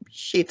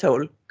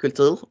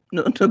shithole-kultur.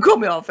 Nu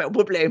kommer jag att få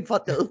problem för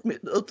att jag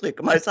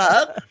uttrycker mig så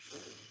här.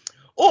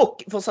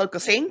 Och försöker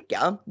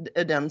sänka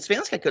den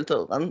svenska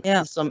kulturen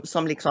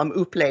som liksom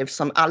upplevs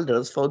som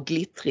alldeles för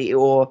glittrig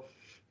och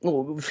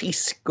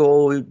frisk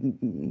och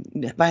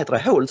vad heter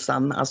det,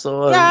 hållsam. Alltså,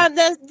 ja,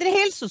 det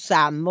är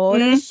hälsosam och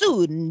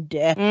sund.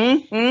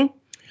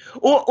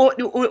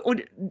 Och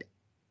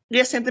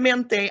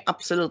resentiment är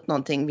absolut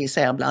någonting vi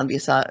ser bland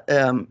vissa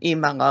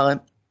invandrare.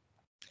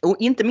 Och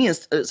inte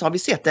minst så har vi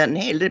sett en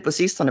hel del på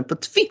sistone på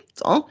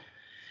Twitter.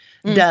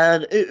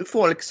 Där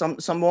folk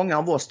som många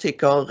av oss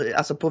tycker,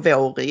 alltså på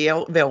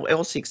vår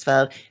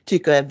åsiktssfär,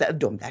 tycker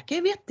de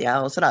verkar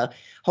vettiga och sådär,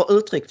 har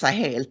uttryckt sig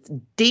helt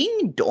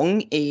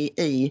ding-dong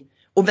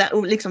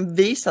och liksom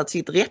visat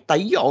sitt rätta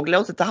jag,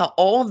 låtit det här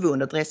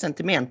avundet,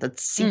 resentimentet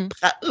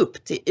sippra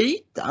upp till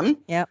ytan.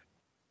 Ja.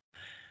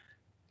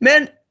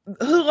 Men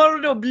hur har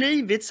det då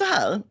blivit så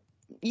här?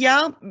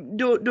 Ja,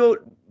 då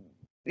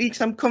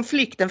liksom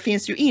konflikten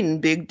finns ju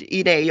inbyggd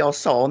i det jag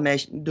sa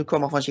med du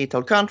kommer från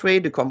shithole country,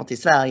 du kommer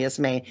till Sverige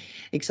som är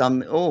liksom,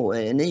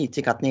 ni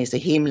tycker att ni är så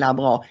himla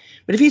bra.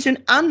 Men det finns ju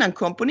en annan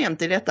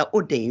komponent i detta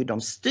och det är ju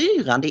de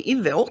styrande i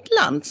vårt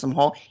land som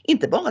har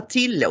inte bara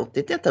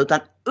tillåtit detta utan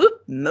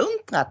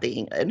uppmuntrat det,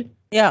 Ingrid.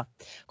 Ja,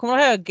 kommer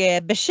du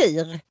ihåg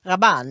Bashir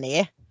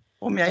Rabbani?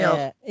 Om jag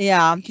gör.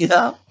 Ja.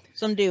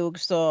 Som dog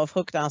så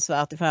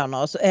fruktansvärt ifrån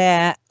oss.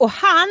 Och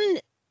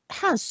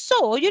han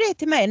sa ju det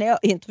till mig när jag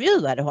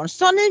intervjuade honom.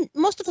 Så ni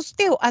måste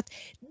förstå att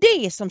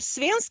det som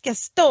svenska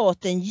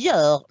staten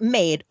gör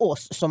med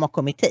oss som har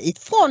kommit hit.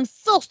 Från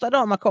första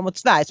dagen man kommer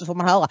till Sverige så får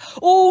man höra.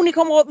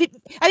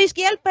 Vi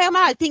ska hjälpa er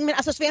med allting, men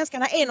alltså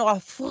svenskarna är några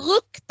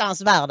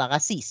fruktansvärda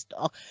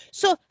rasister.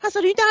 Så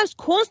alltså, det är inte alls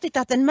konstigt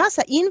att en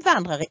massa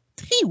invandrare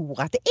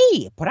tror att det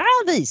är på det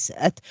här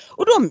viset.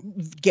 Och de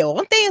går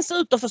inte ens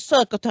ut och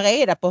försöker ta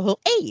reda på hur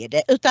är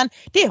det. Utan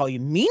det har ju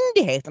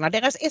myndigheterna,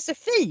 deras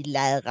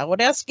SFI-lärare och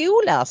deras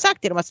skollärare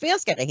sagt till dem att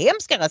svenskar är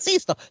hemska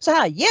rasister. Så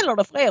här gäller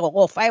det för er att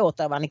roffa åt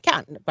er vad ni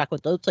kan. Man kan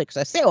inte uttrycka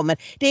sig så, men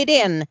det är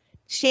den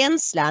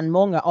känslan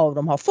många av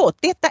dem har fått.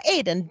 Detta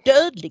är den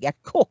dödliga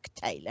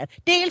cocktailen.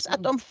 Dels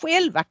att de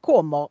själva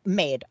kommer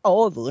med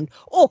avund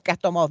och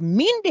att de av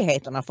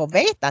myndigheterna får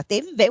veta att det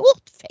är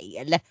vårt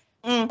fel.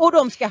 Och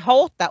de ska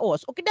hata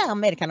oss och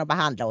därmed kan de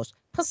behandla oss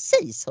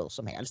precis hur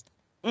som helst.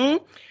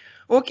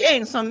 Och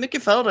en som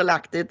mycket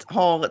fördelaktigt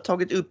har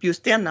tagit upp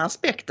just denna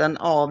aspekten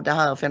av det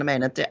här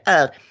fenomenet, det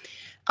är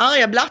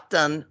arga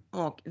blatten,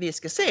 och vi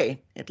ska se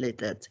ett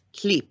litet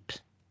klipp.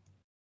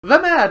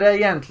 Vem är det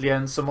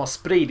egentligen som har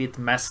spridit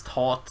mest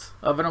hat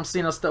över de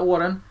senaste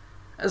åren?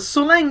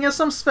 Så länge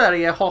som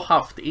Sverige har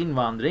haft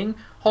invandring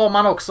har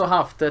man också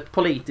haft ett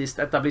politiskt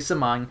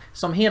etablissemang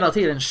som hela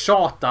tiden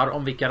tjatar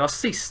om vilka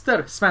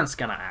rasister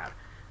svenskarna är.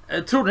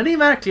 Trodde ni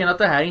verkligen att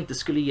det här inte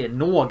skulle ge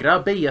några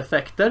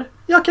bieffekter?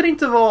 Jag kan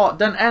inte vara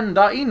den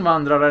enda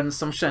invandraren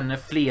som känner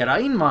flera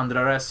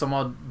invandrare som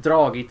har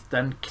dragit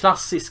den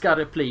klassiska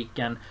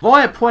repliken: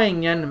 vad är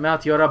poängen med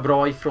att göra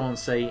bra ifrån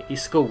sig i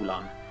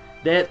skolan?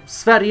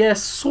 Sverige är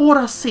så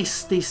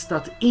rasistiskt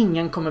att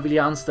ingen kommer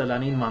vilja anställa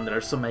en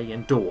invandrare som mig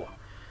ändå.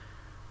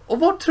 Och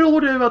var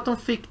tror du att de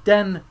fick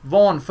den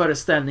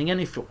vanföreställningen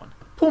ifrån?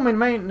 Påminn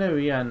mig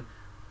nu igen.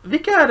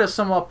 Vilka är det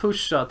som har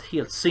pushat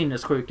helt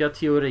sinnessjuka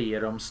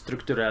teorier om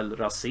strukturell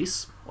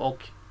rasism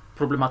och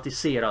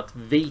problematiserat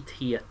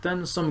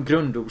vitheten som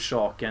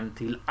grundorsaken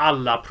till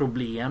alla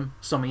problem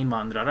som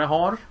invandrare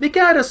har? Vilka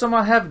är det som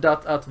har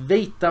hävdat att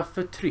vita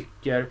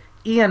förtrycker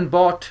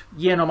enbart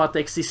genom att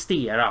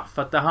existera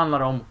för att det handlar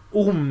om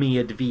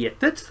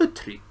omedvetet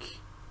förtryck?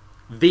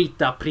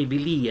 Vita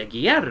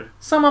privilegier.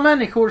 Samma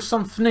människor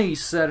som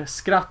fnyser,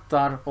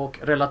 skrattar och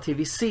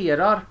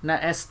relativiserar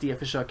när SD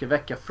försöker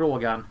väcka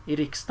frågan i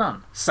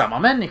riksdagen. Samma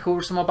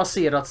människor som har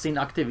baserat sin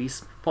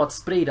aktivism på att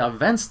sprida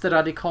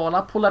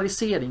vänsterradikala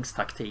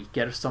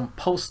polariseringstaktiker som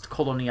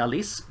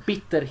postkolonialism,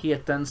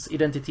 bitterhetens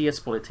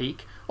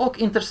identitetspolitik och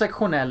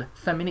intersektionell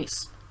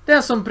feminism.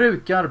 Det som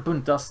brukar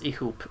buntas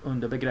ihop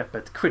under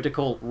begreppet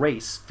critical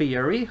race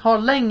theory har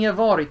länge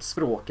varit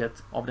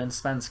språket av den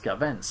svenska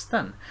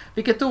vänstern,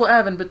 vilket då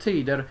även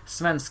betyder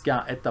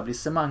svenska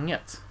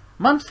etablissemanget.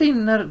 Man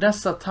finner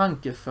dessa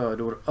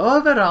tankefödor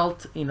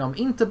överallt inom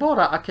inte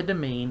bara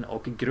akademin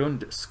och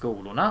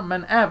grundskolorna,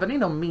 men även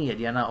inom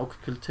medierna och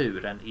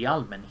kulturen i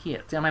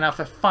allmänhet. Jag menar,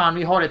 för fan,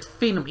 vi har ett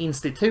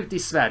filminstitut i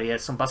Sverige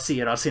som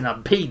baserar sina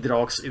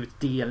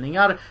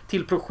bidragsutdelningar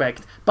till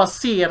projekt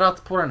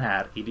baserat på den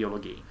här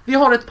ideologin. Vi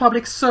har ett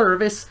public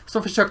service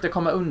som försökte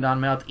komma undan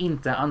med att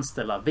inte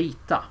anställa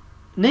vita.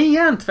 Ni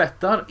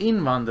hjärntvättar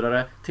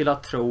invandrare till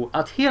att tro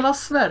att hela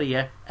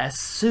Sverige är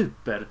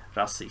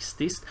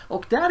superrasistiskt,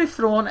 och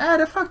därifrån är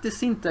det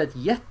faktiskt inte ett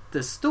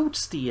jättestort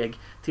steg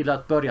till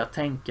att börja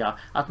tänka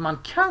att man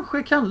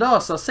kanske kan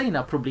lösa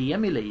sina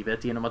problem i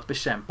livet genom att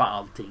bekämpa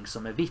allting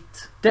som är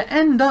vitt. Det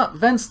enda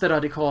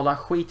vänsterradikala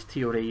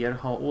skitteorier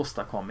har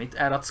åstadkommit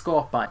är att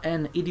skapa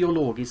en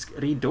ideologisk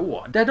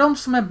ridå där de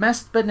som är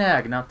mest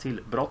benägna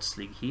till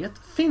brottslighet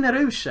finner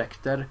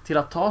ursäkter till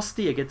att ta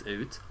steget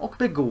ut och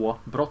begå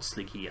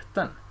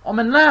brottsligheten. Om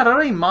en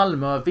lärare i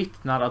Malmö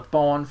vittnar att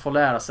barn får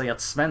lära sig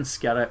att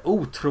svenskar är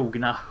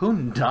otrogna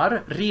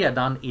hundar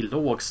redan i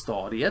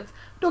lågstadiet,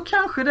 då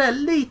kanske det är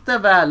lite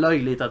väl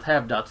löjligt att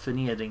hävda att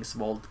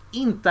förnedringsvåld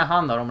inte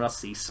handlar om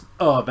rasism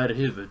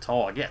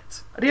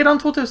överhuvudtaget. Redan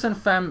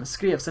 2005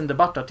 skrevs en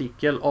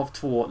debattartikel av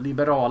 2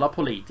 liberala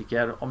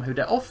politiker om hur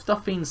det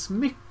ofta finns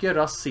mycket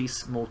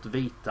rasism mot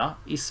vita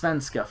i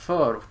svenska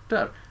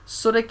förorter.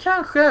 Så det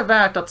kanske är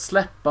värt att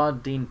släppa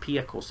din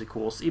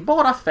PK-psykos i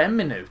bara 5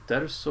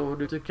 minuter så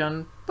du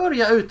kan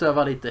börja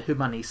utöva lite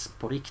humanism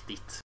på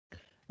riktigt.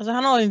 Alltså,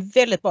 han har ju en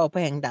väldigt bra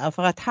poäng där,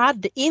 för att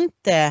hade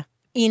inte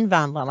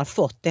invandrarna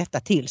fått detta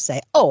till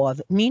sig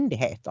av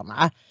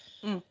myndigheterna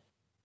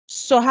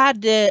så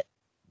hade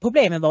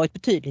problemen varit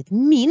betydligt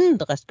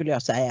mindre, skulle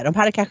jag säga. De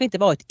hade kanske inte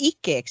varit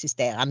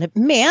icke-existerande,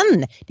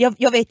 men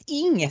jag vet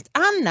inget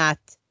annat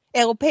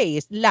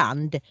europeiskt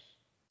land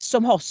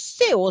som har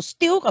så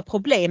stora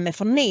problem med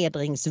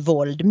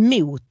förnedringsvåld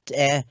mot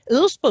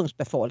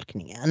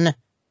ursprungsbefolkningen.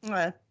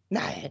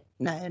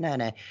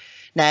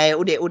 Nej,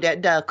 och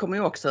där kommer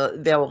ju också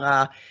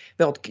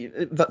vårt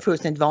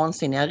fullständigt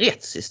vansinniga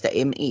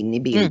rättssystem in i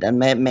bilden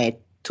med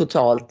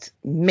totalt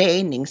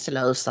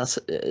meningslösa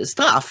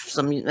straff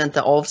som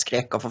inte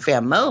avskräcker för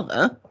 5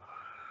 öre.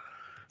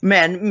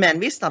 Men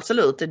visst,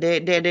 absolut,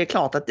 det är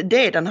klart att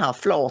det är den här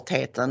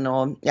flatheten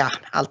och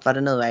allt vad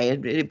det nu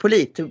är,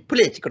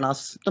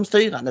 politikernas, de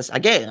styrandes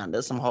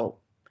agerande som har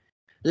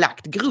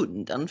lagt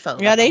grunden för.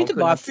 Ja, det är inte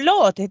bara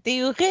flathet, det är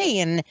ju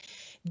ren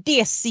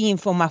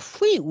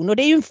desinformation, och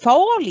det är ju en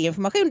farlig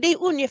information. Det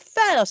är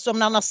ungefär som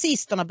när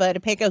nazisterna började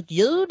peka ut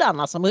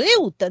judarna som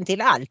roten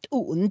till allt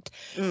ont.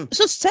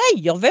 Så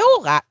säger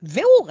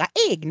våra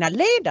egna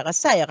ledare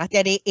säger att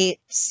det är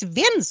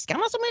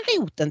svenskarna som är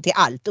roten till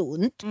allt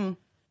ont.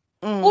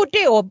 Och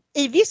då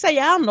i vissa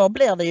hjärnor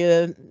blir det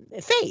ju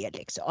fel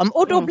liksom.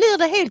 Och då blir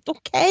det helt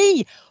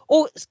okej.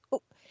 Och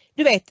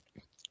du vet,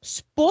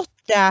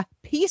 spotta,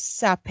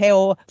 pissa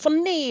på,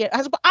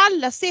 alltså på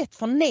alla sätt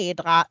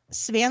förnedra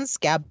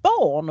svenska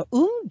barn och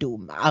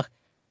ungdomar.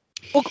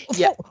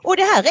 Och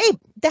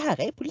det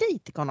här är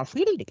politikerna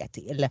skyldiga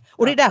till.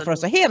 Och det är därför det är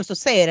så hemskt att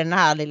se den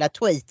här lilla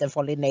tweeten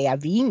från Linnea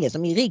Winge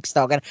som i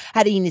riksdagen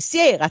hade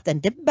initierat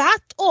en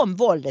debatt om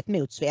våldet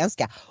mot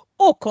svenska.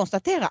 Och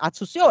konstatera att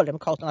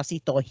Socialdemokraterna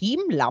sitter och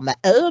himlar med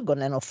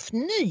ögonen och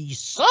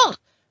fnyser.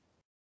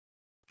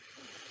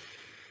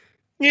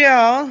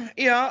 Ja,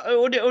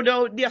 och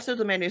då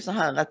dessutom är det ju så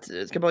här att,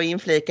 ska bara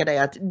inflika det,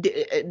 att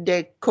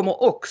det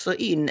kommer också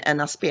in en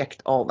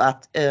aspekt av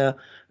att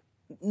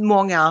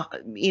många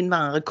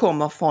invandrare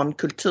kommer från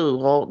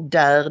kulturer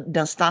där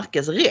den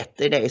starkes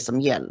rätt är det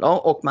som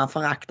gäller och man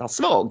föraktar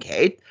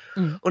svaghet.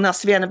 Och när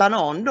Svenne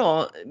Banan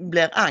då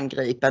blir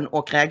angripen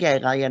och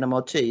reagerar genom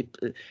att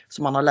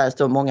som man har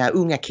läst om, många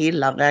unga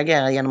killar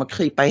reagerar genom att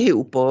krypa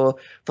ihop och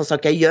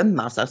försöka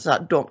gömma sig, så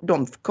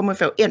de kommer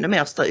få ännu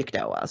mer stryk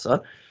då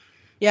alltså.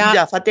 Ja.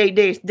 Därför att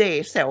det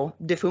är så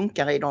det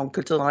funkar i de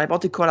kulturerna. Det är bara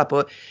att kolla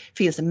på,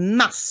 finns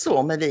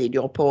massor med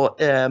videor på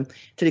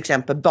till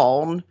exempel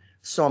barn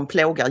som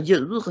plågar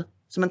djur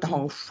som inte har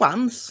en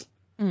chans.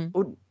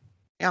 Och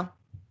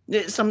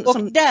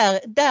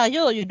Där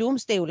gör ju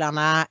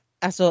domstolarna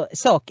alltså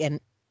saken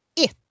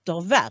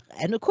etter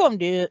värre. Nu kom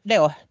det ju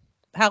då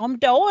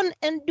häromdagen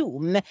en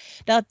dom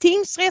där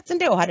tingsrätten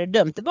då hade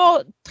dömt. Det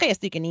var 3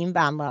 stycken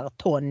invandrare,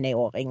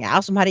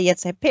 tonåringar, som hade gett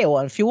sig på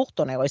en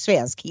 14-årig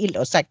svensk kille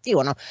och sagt till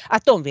honom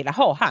att de ville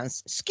ha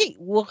hans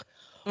skor.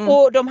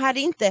 Och de hade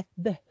inte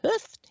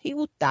behövt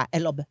hota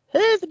eller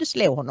behövde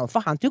slå honom, för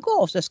han tog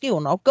av sig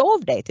skorna och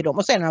gav det till dem.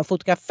 Och sen har han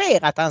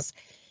fotograferat hans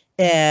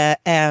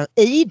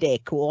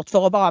ID-kort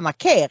för att bara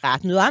markera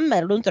att nu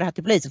anmäler du inte det här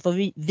till polisen, för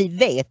vi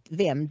vet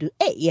vem du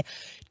är.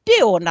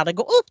 Då när det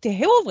går upp till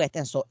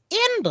hovrätten så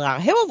ändrar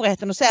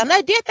hovrätten och säger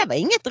nej, detta var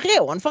inget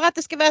rån. För att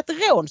det ska vara ett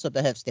rån så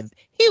behövs det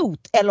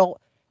hot eller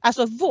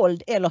alltså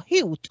våld eller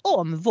hot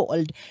om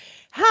våld.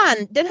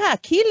 Den här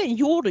killen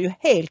gjorde ju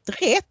helt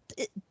rätt.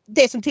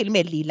 Det som till och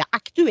med Lilla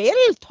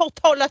Aktuellt har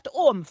talat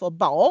om för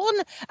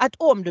barn, att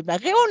om du blir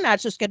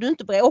rånad så ska du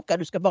inte bråka,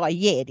 du ska bara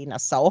ge dina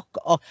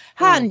saker.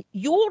 Han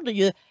gjorde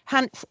ju,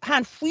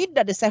 han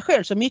skyddade sig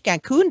själv så mycket han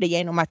kunde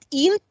genom att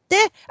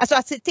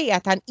att se till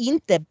att han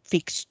inte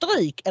fick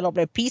stryk eller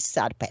blev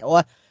pissad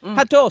på.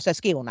 Han tog av sig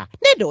skorna.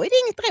 Nej, då är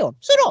det inget rån,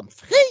 så de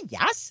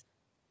frias.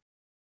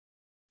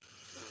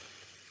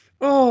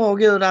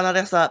 Gud, alla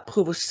dessa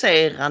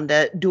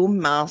provocerande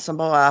domar som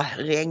bara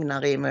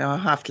regnar i mig. Jag har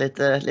haft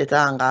lite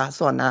andra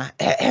sådana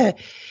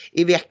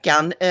i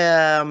veckan.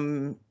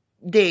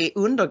 Det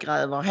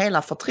undergräver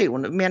hela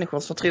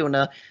människors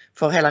förtroende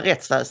för hela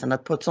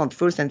rättsväsendet på ett sånt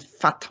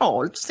fullständigt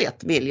fatalt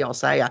sätt, vill jag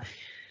säga.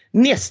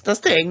 Nästa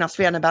steg när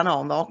Svenne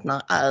Banan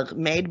vaknar är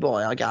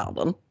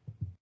medborgargarden.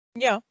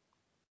 Ja,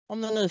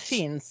 om det nu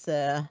finns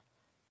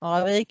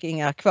några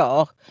vikingar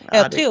kvar.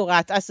 Jag tror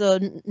att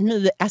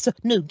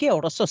nu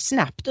går det så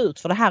snabbt ut,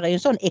 för det här är ju en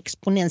sån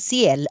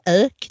exponentiell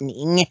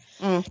ökning.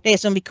 Det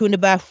som vi kunde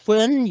börja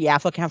skönja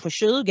för kanske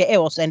 20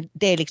 år sedan,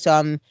 det är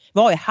liksom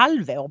varje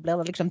halvår blir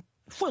det liksom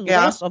 7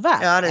 resor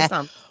värre. Ja, det är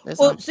sant.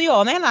 Och så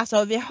jag menar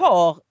alltså,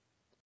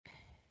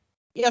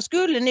 jag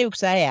skulle nog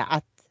säga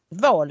att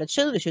valet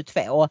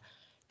 2022,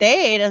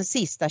 det är den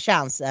sista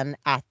chansen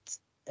att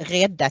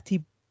rädda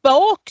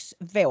tillbaks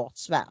vårt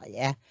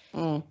Sverige.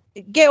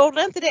 Går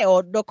det inte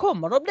då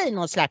kommer det att bli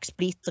någon slags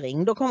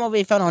splittring. Då kommer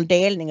vi få någon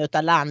delning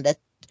av landet,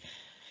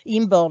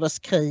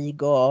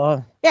 inbördeskrig och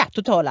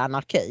total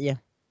anarki.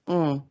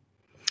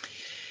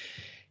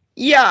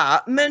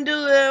 Ja, men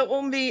du,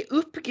 om vi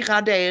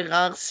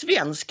uppgraderar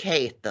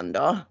svenskheten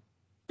då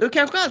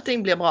kanske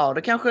allting blir bra.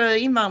 Då kanske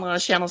invandrarna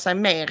känner sig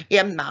mer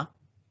hemma.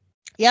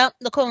 Ja,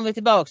 då kommer vi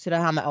tillbaka till det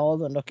här med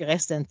avund och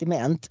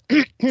resentiment.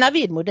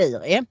 Navid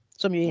Modiri,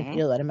 som ju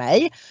intervjuade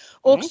mig,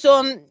 och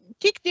som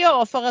tyckte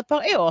jag för ett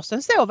par år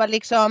sedan så var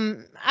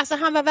liksom, alltså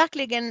han var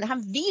verkligen,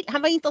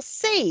 han var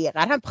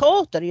intresserad, han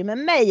pratade ju med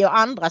mig och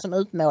andra som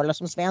utmålas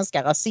som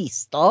svenska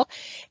rasister.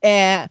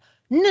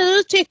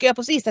 Nu tycker jag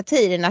på sista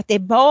tiden att det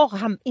är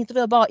han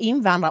intervjuar bara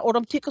invandrare och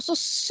de tycker så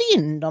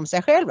synd om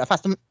sig själva,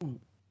 fast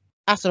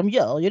de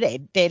gör ju det.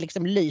 Det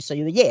liksom lyser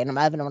ju igenom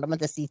även om de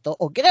inte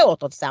sitter och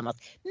gråter tillsammans.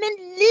 Men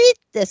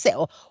lite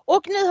så.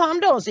 Och nu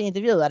häromdagen så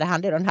intervjuade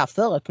han den här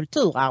förre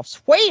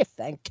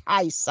kulturarvschefen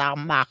Kajsar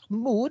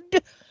Mahmoud,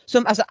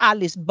 som alltså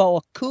Alice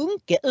Bah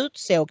Kuhnke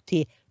utsåg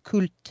till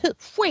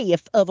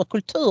chef över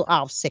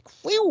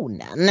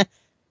kulturarvssektionen.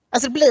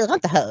 Alltså det blir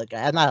inte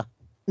högre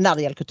när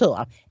det gäller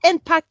kulturarv. En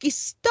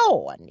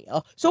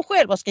pakistanier som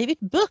själv har skrivit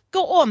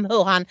böcker om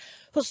hur han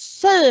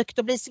försökt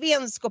att bli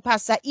svensk och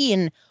passa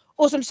in.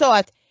 Och som sa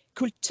att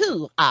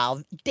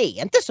kulturarv, det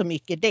är inte så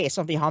mycket det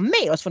som vi har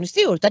med oss från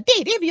historien, utan det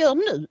är det vi gör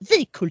nu.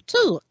 Vi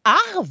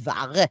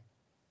kulturarvar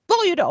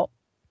varje dag.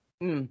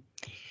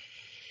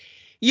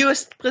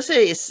 Just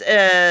precis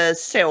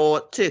så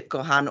tycker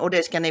han, och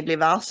det ska ni bli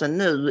varse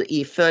nu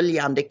i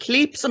följande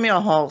klipp som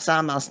jag har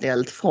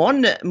sammanställt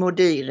från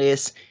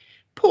Modiris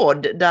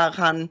podd, där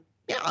han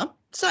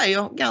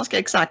säger ganska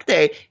exakt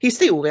det.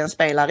 Historien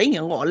spelar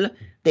ingen roll,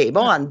 det är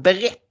bara en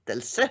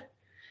berättelse.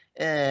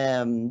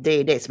 Det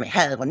är det som är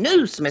här och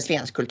nu som är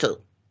svensk kultur.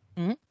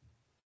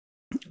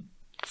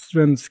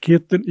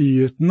 Svenskheten är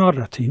ju ett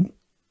narrativ.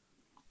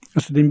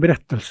 Alltså det är en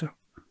berättelse.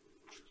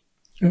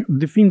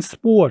 Det finns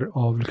spår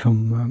av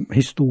liksom,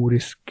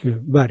 historisk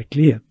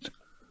verklighet.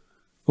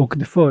 Och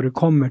det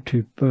förekommer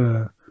typ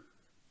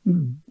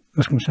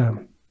vad ska man säga,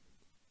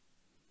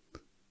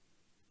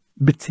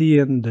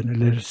 beteenden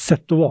eller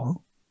sätt att vara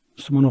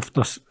som man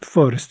oftast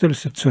föreställer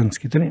sig att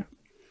svenskheten är.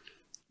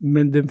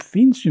 Men den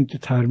finns ju inte i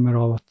termer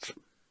av att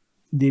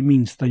det är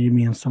minsta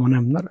gemensamma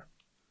nämnare.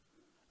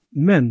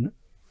 Men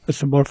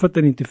alltså bara för att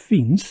den inte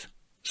finns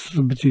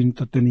så betyder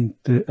inte att den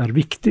inte är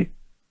viktig.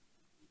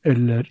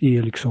 Eller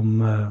är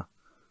liksom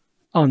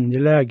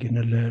angelägen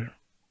eller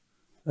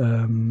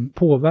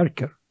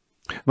påverkar.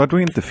 Vad då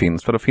inte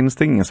finns? För då finns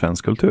det ingen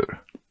svensk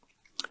kultur?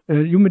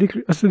 Jo, men det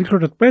är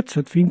klart att på ett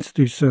sätt finns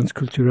det ju svensk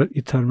kultur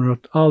i termer av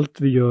att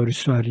allt vi gör i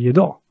Sverige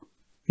idag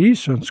är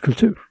svensk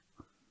kultur.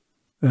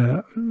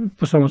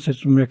 På samma sätt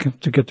som jag kan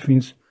tycka att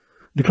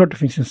det är klart att det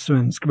finns en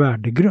svensk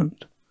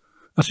värdegrund.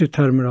 Alltså i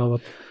termer av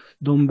att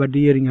de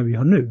värderingar vi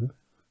har nu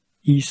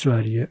i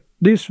Sverige,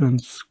 det är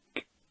svensk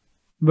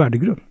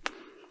värdegrund.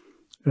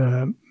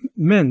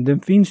 Men den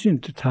finns ju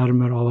inte i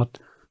termer av att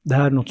det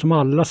här är något som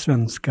alla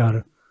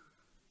svenskar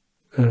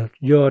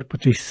gör på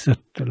ett visst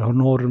sätt eller har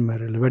normer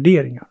eller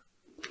värderingar.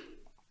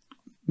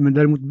 Men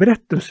däremot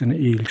berättelsen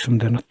är liksom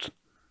den att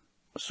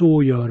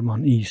så gör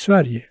man i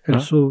Sverige. Eller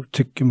så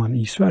tycker man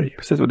i Sverige.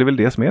 Precis, och det är väl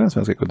det som är den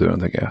svenska kulturen,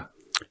 tänker jag.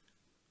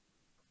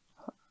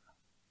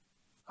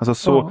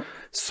 Alltså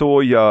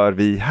så gör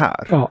vi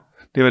här. Ja.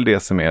 Det är väl det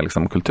som är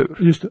liksom kultur.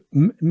 Just det.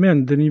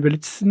 Men den är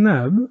väldigt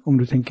snäv om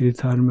du tänker i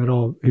termer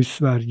av hur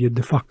Sverige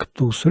de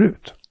facto ser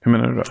ut. Hur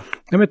menar du då?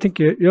 Ja, men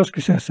jag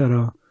skulle säga så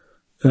här,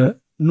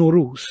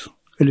 Norros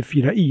eller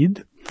fira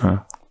Eid.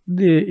 Ja.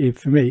 Det är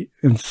för mig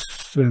en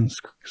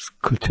svensk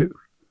kultur.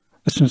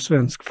 Alltså en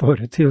svensk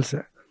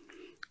företeelse.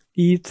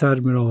 I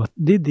termer av att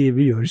det är det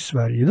vi gör i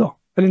Sverige idag.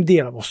 Eller en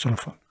del av oss i alla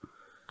fall.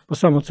 På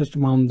samma sätt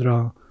som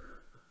andra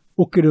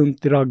åker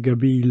runt i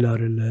raggarbilar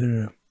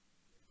eller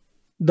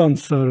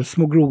dansar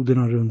små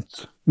grodorna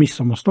runt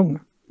midsommarstången.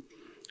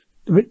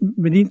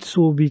 Men det är inte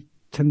så vi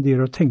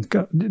tenderar att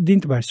tänka. Det är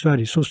inte bara i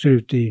Sverige. Så ser det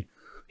ut i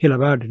hela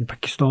världen. I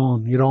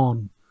Pakistan,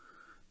 Iran,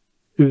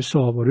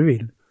 USA, vad du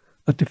vill.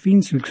 Att det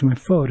finns liksom en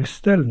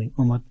föreställning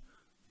om att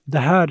det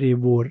här är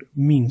vår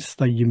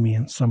minsta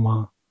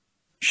gemensamma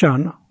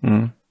kärna.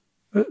 Mm.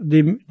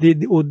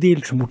 Och det är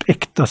liksom vårt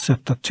äkta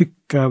sätt att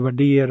tycka,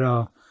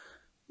 värdera,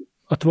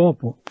 att vara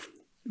på.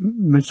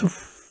 Men så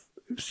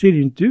ser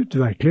det inte ut i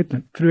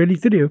verkligheten. För det är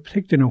lite det jag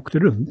upptäckte när jag åkte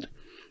runt.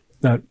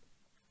 Där.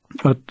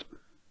 Att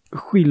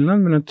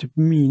skillnaden mellan typ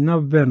mina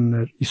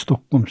vänner i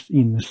Stockholms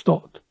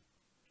innerstad,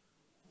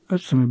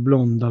 som är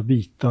blonda,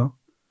 vita,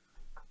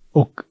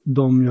 och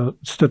de jag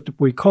stötte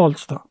på i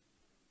Karlstad,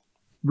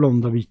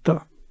 blonda,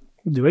 vita,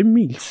 det var en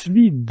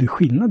milsvid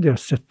skillnad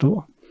deras sätt att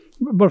vara.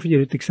 Bara för att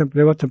ge ett exempel,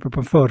 jag var till exempel på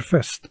en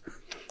förfest.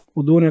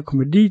 Och då när jag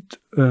kommer dit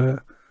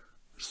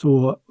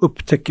så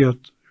upptäcker jag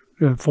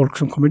att folk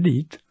som kommer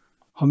dit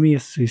har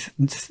med sig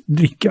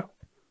dricka.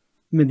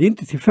 Men det är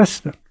inte till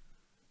festen,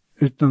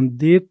 utan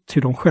det är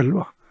till dem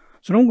själva.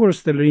 Så de går och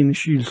ställer in i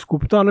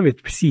kylskåpet och alla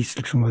vet precis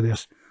liksom vad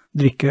deras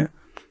dricka är.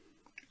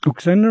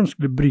 Och sen när de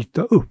skulle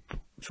bryta upp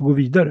för att gå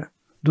vidare,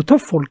 då tar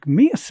folk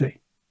med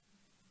sig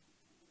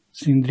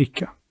sin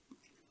dricka.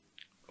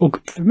 Och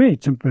för mig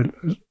till exempel,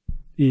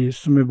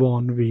 som är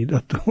van vid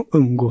att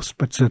umgås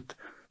på ett sätt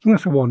som är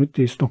ganska vanligt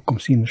i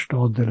Stockholms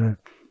innerstad eller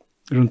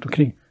runt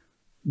omkring.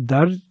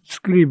 Där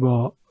skulle det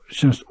bara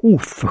kännas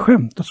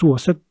oförskämt, alltså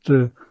oavsett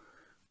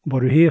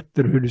vad du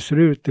heter, hur du ser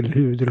ut eller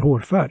hud eller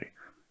hårfärg.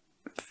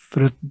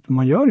 För att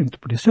man gör inte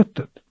på det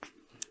sättet.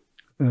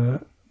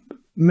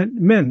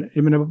 Men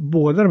jag menar,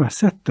 båda de här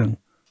sätten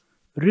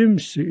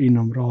ryms ju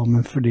inom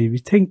ramen för det vi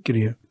tänker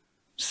är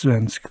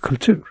svensk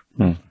kultur.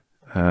 Mm.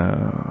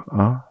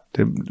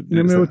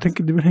 Men jag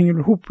tänker det hänger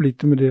ihop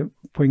lite med det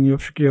poängen jag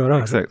försöker göra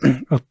här. Exakt.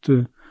 Att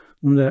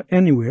de där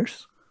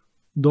anywheres,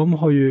 de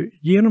har ju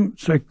genom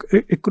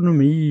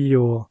ekonomi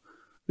och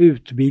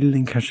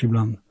utbildning kanske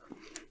ibland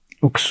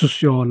och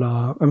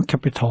sociala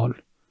kapital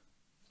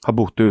har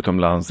bott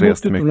utomlands,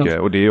 rest mycket,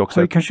 och det är också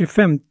har kanske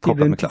 50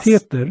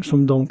 identiteter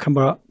som de kan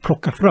bara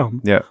plocka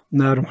fram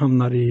när de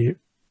hamnar i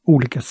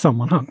olika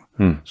sammanhang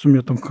som gör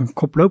att de kan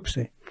koppla upp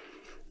sig.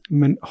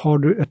 Men har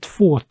du ett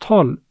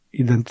fåtal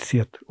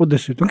identitet och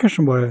dessutom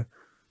kanske bara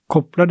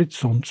kopplar det till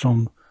sånt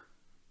som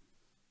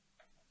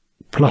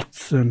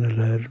platsen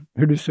eller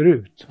hur du ser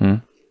ut.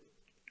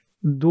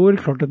 Då är det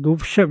klart att då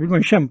vill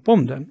man kämpa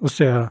om den och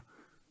säga,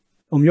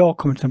 om jag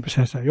kommer till exempel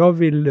säga så här, jag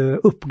vill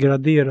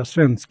uppgradera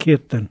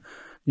svenskheten,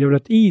 jag vill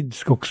att Eid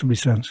ska också bli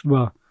svensk.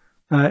 Bara,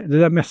 nej, det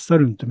där mässar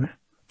du inte med.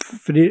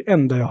 För det är det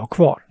enda jag har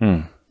kvar.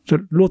 Så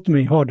låt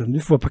mig ha den, du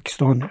får vara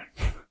pakistanier.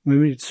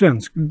 Men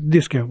svensk,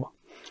 det ska jag vara.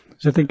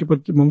 Så jag tänker på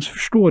att man måste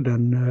förstå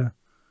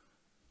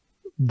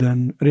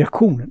den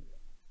reaktionen.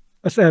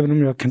 Alltså även om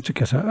jag kan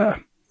tycka så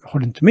här, jag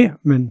håller inte med.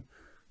 Men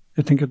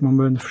jag tänker att man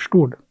behöver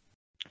förstå det.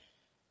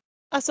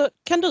 Alltså,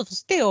 kan du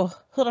förstå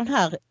hur den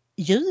här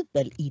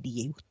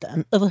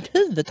jubelidioten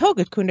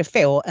överhuvudtaget kunde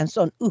få en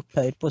sån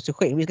upphöjd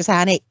position? Vi ska säga,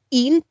 han är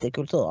inte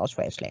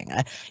kulturarvschef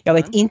längre. Jag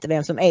vet inte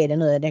vem som är det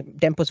nu.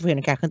 Den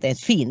positionen kanske inte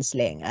ens finns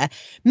längre.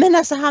 Men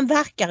alltså, han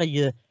verkar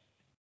ju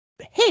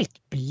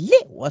helt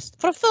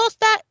blåst. För det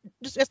första,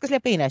 jag ska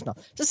släppa in det snart,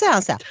 så säger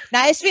han så här,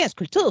 nej, svensk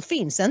kultur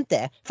finns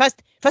inte.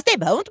 Fast det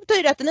behöver inte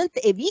betyda att den inte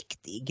är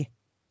viktig.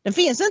 Den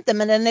finns inte,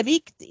 men den är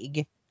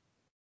viktig.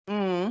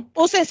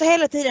 Och sen så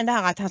hela tiden det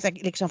här att han ska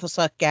liksom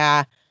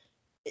försöka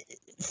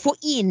få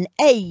in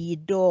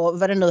Eid och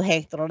vad det nu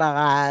heter, det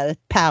där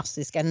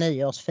persiska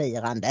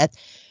nyårsfirandet.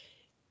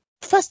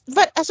 Fast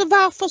alltså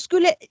varför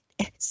skulle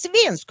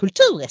svensk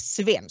kultur är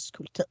svensk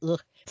kultur?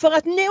 För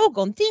att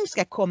någonting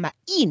ska komma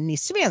in i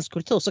svensk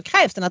kultur så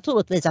krävs det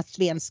naturligtvis att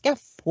svenska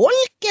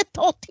folket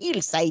tar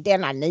till sig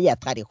denna nya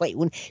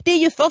tradition. Det är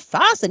ju för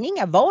fasen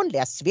inga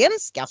vanliga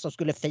svenskar som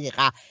skulle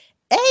fira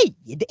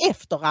Eid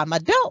efter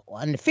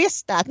Ramadan.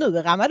 Festa att nu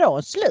är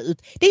Ramadan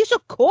slut. Det är ju så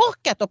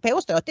korkat att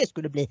påstå att det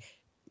skulle bli,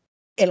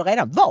 eller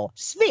redan var,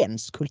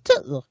 svensk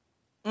kultur.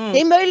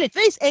 Det är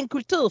möjligtvis en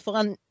kultur för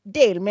en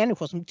del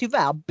människor som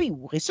tyvärr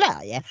bor i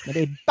Sverige. Men det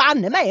är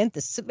banne mig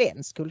inte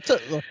svensk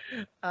kultur.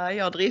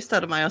 Jag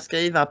dristade mig att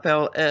skriva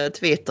på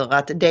Twitter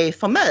att det är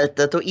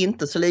förmätet och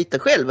inte så lite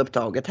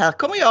självupptaget. Här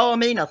kommer jag och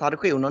mina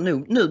traditioner.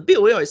 Nu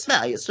bor jag i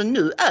Sverige så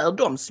nu är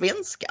de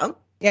svenska.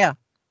 Ja,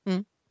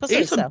 det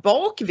är ett så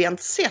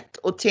bakvänt sätt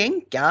att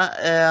tänka.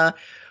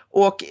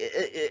 Och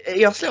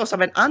jag slås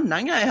av en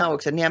annan grej här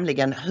också,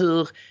 nämligen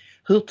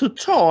hur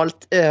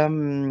totalt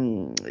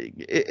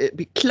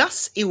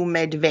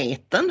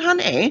klassomedveten han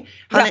är.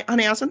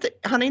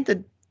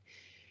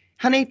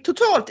 Han är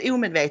totalt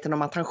omedveten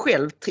om att han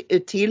själv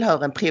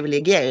tillhör en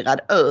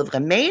privilegierad övre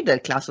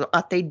medelklass och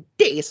att det är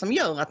det som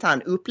gör att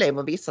han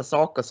upplever vissa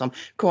saker som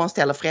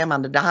konstiga eller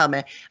främmande. Det här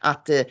med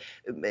att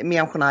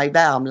människorna i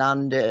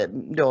Värmland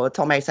då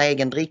tar med sig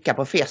egen dricka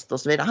på fest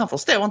och så vidare. Han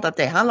förstår inte att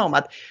det handlar om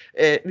att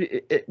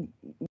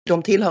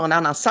de tillhör en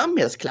annan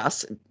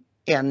samhällsklass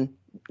än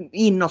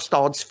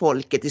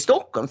innerstadsfolket i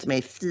Stockholm som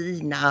är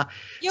fina.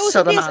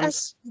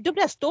 De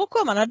där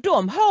stockholmarna,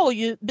 de har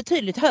ju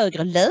betydligt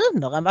högre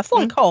löner än vad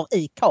folk har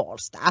i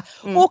Karlstad.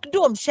 Och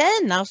de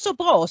tjänar så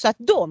bra så att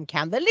de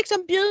kan väl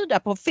liksom bjuda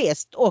på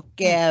fest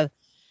och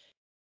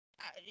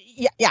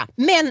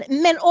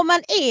men om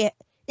man är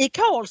i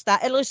Karlstad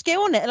eller i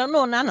Skåne eller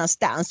någon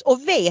annanstans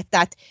och vet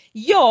att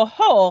jag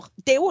har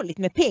dåligt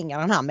med pengar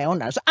den här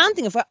månaden, så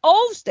antingen får jag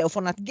avstå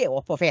från att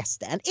gå på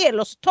festen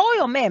eller så tar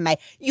jag med mig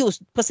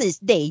just precis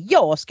det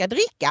jag ska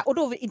dricka och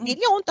då vill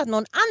jag inte att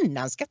någon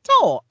annan ska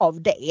ta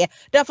av det.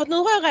 Därför att nu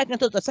har jag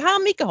räknat ut att så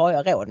här mycket har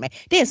jag råd med.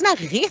 Det är en sån här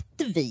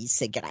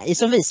rättvisegrej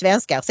som vi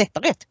svenskar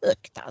sätter rätt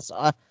högt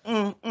alltså.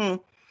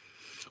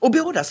 Och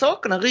båda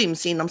sakerna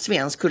ryms inom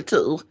svensk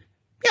kultur.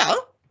 Ja.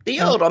 Det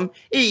gör de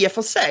i och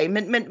för sig,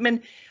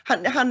 men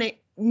han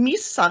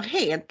missar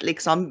helt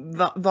liksom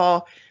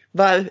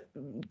vad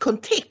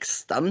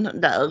kontexten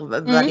där,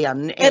 vad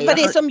den är. Vad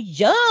det är som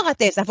gör att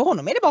det är så, för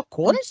honom är det bara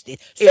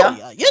konstigt. Så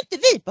gör ju inte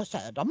vi på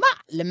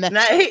Södermalm.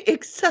 Nej,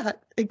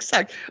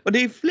 exakt. Och det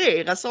är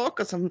flera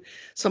saker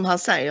som han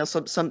säger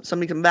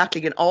som liksom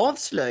verkligen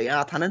avslöjar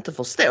att han inte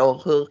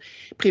förstår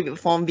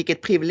från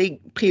vilket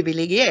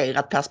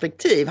privilegierat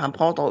perspektiv han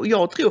pratar. Och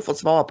jag tror, för att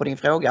svara på din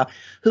fråga,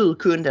 hur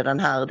kunde den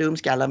här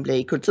dumskallen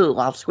bli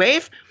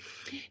kulturarvschef?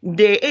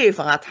 Det är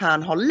för att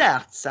han har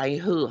lärt sig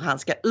hur han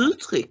ska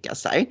uttrycka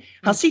sig.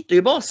 Han sitter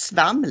ju bara och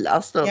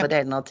svamlar större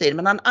delen av tiden,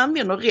 men han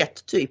använder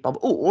rätt typ av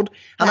ord.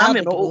 Han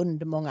använder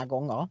ord många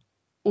gånger.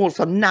 Ord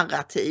som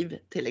narrativ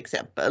till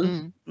exempel.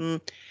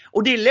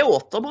 Och det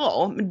låter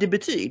bra, det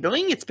betyder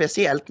inget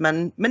speciellt,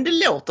 men det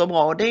låter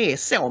bra. Det är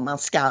så man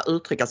ska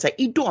uttrycka sig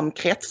i de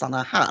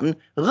kretsarna han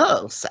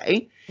rör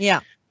sig.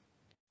 Ja.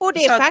 Och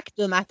det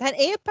faktum att han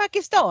är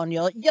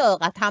pakistanier gör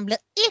att han blir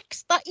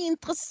extra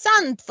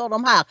intressant för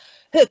de här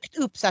högt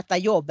uppsatta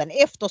jobben,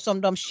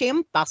 eftersom de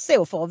kämpar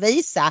så för att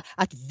visa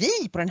att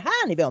vi på den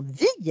här nivån,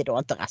 vi är då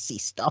inte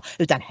rasister,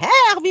 utan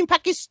här har vi en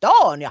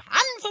pakistanier,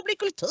 han får bli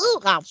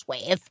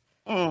kulturarvschef.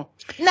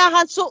 När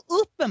han så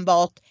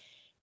uppenbart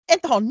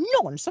inte har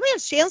någon som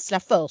helst känsla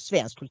för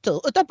svensk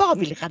kultur, utan bara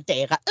vill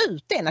radera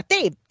ut den, att det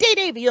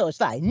är det vi gör i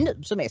Sverige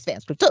nu som är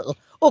svensk kultur.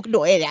 Och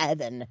då är det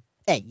även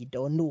Eid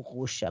och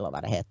Norush eller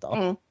vad det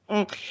heter.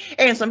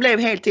 En som blev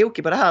helt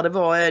tokig på det här, det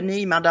var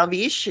Nima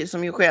Darwish,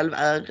 som ju själv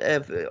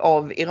är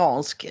av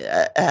iransk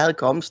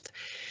härkomst,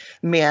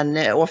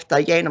 men ofta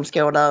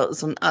genomskådar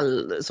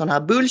sån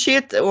här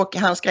bullshit, och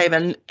han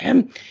skrev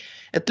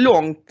ett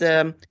långt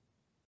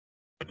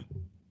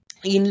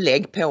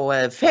inlägg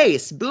på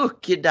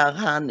Facebook där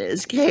han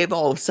skrev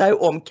av sig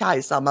om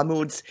Kajsa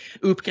Mahmuds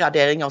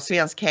uppgradering av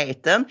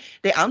svenskheten.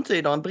 Det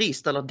antyder en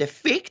brist eller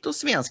defekt hos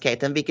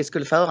svenskheten, vilket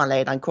skulle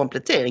föranleda en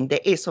komplettering.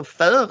 Det är så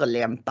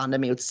förelämpande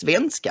mot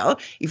svenskar.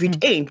 If it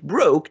ain't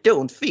broke,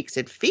 don't fix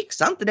it.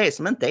 Fixa inte det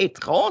som inte är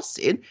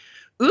trasigt.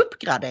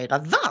 Uppgradera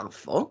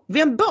varför?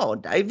 Vem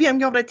bad dig? Vem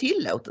gav dig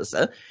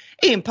tillåtelse?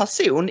 En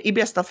person, i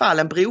bästa fall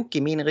en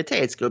brokig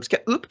minoritetsgrupp, ska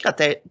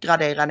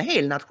uppgradera en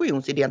hel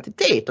nations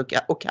identitet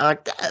och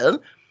karaktär.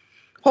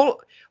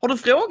 Har du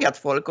frågat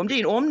folk om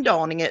din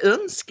omdaning är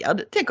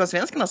önskad? Tänk om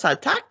svenskarna säger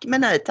tack,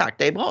 men nej tack,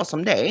 det är bra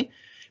som det är.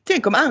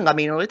 Tänk om andra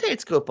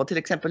minoritetsgrupper, till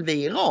exempel vi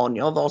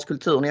iranier, vars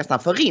kultur nästan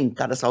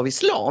förintades av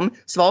islam,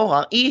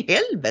 svarar i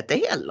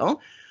helvete heller.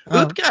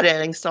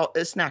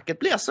 Uppgraderingssnacket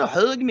blir så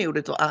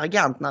högmodigt och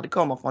arrogant när det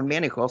kommer från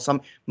människor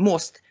som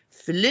måste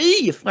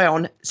fly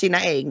från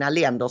sina egna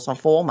länder som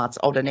formats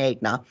av den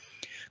egna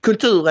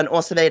kulturen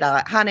och så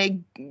vidare. Han är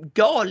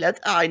galet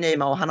arg,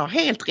 Nima, och han har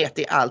helt rätt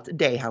i allt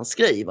det han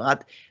skriver.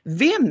 Att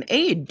vem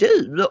är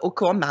du att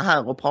komma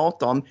här och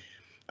prata om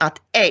att,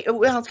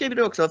 och han skriver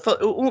det också,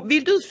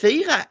 vill du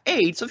fira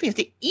Eid så finns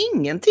det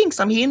ingenting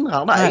som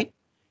hindrar dig. Nej.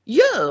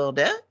 Gör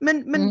det,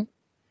 men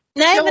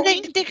nej, men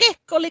det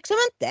räcker liksom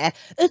inte.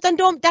 Utan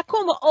där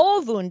kommer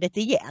avundet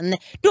igen.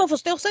 De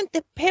förstår sig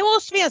inte på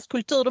svensk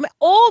kultur. De är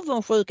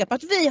avundsjuka på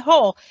att vi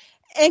har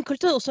en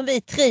kultur som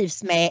vi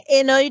trivs med,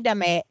 är nöjda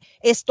med,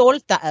 är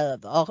stolta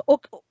över.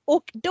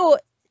 Och då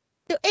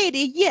är det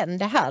igen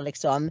det här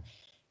liksom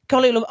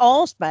Carl-Olof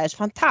Arsbergs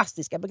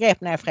fantastiska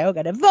begrepp när jag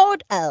frågade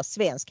vad är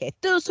svenskhet?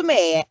 Du som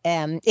är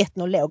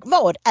etnolog,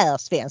 vad är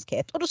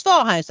svenskhet? Och då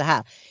svarar han ju så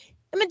här.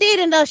 Men det är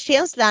den där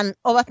känslan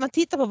av att man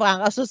tittar på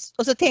varandra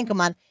och så tänker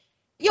man,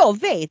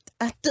 jag vet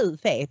att du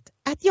vet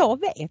att jag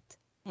vet.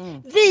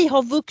 Vi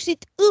har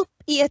vuxit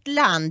upp i ett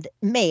land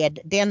med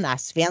denna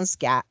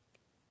svenska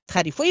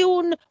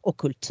tradition och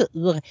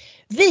kultur.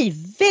 Vi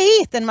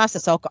vet en massa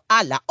saker.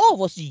 Alla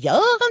av oss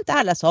gör inte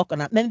alla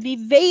sakerna, men vi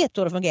vet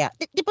hur det fungerar.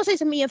 Det är precis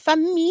som i en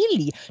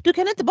familj. Du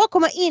kan inte bara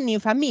komma in i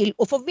en familj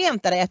och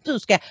förvänta dig att du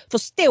ska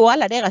förstå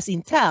alla deras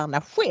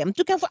interna skämt.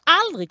 Du kanske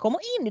aldrig kommer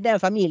in i den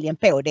familjen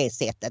på det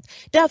sättet.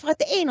 Därför att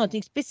det är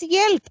något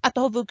speciellt att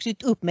ha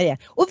vuxit upp med det.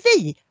 Och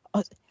vi,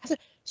 alltså,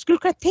 skulle du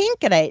kunna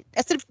tänka dig,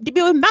 alltså det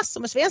bor ju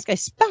massor med svenskar i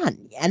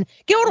Spanien.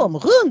 Går de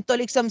runt och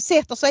liksom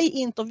sätter sig i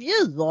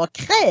intervjuer och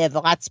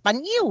kräver att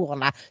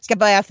spanjorerna ska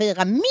börja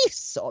fira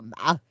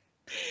midsommar?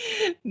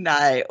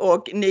 Nej,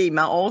 och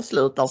Nima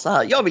avslutar så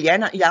här. Jag vill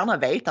gärna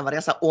veta vad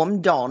dessa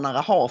omdanare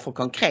har för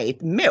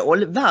konkret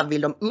mål. Vad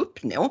vill de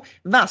uppnå?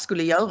 Vad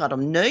skulle göra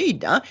dem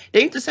nöjda? Det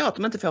är inte så att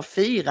de inte får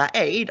fira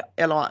eid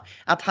eller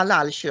att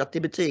halalkött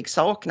i butik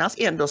saknas.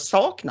 Ändå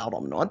saknar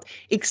de något.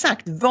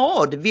 Exakt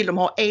vad? Vill de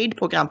ha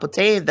eid-program på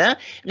tv?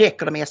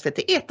 Räcker det med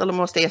SVT1 eller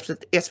måste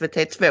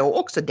SVT2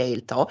 också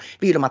delta?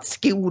 Vill de att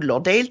skolor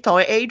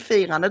deltar i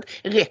eid-firandet?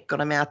 Räcker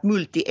det med att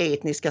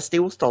multietniska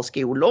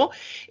storstadsskolor?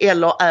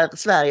 Eller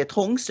är Sverige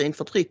trångsynt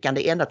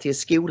förtryckande ända till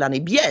skolan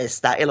i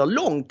Bjästa eller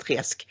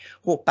Långträsk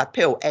hoppat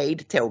på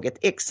eid-tåget?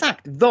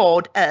 Exakt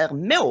vad är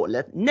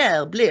målet?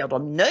 När blir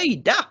de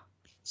nöjda?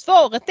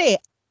 Svaret är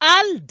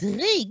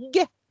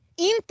aldrig.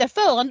 Inte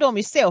förrän de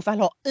i så fall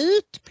har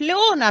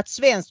utplånat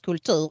svensk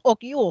kultur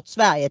och gjort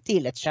Sverige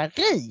till ett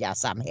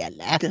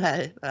sharia-samhälle.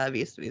 Nej,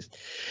 visst.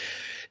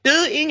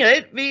 Du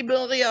Ingrid, vi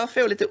börjar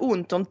få lite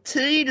ont om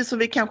tid så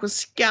vi kanske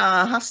ska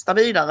hasta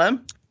vidare.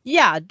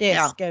 Ja,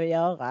 det ska vi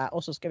göra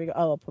och så ska vi gå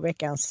över på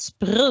veckans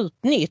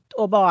sprutnytt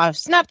och bara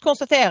snabbt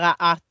konstatera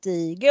att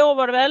igår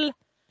var det väl...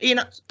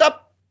 Stopp!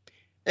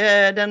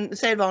 Den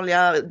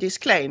sedvanliga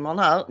disclaimern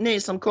här.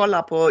 Ni som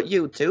kollar på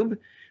YouTube,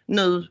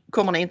 nu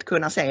kommer ni inte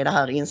kunna se det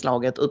här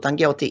inslaget utan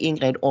gå till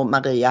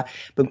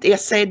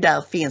ingridochmaria.se.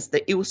 Där finns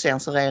det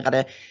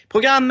osensurerade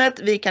programmet.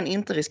 Vi kan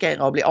inte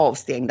riskera att bli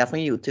avstängda från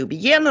YouTube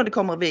igen och det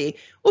kommer vi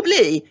att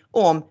bli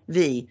om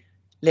vi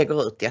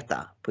lägger ut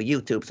detta på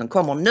YouTube som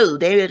kommer nu.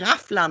 Det är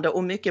rafflande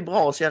och mycket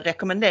bra så jag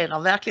rekommenderar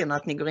verkligen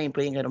att ni går in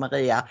på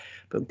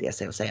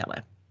ingridochmaria.se och ser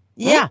det.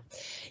 Ja,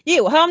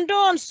 jo,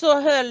 häromdagen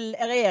så höll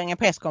regeringen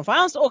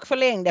presskonferens och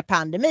förlängde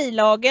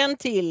pandemilagen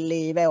till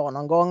i vår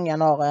någon gång,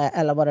 januari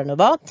eller vad det nu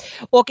var.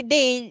 Och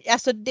det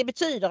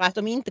betyder att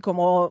de inte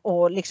kommer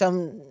att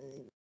liksom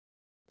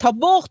ta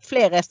bort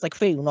fler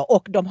restriktioner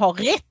och de har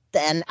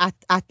rätten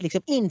att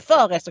liksom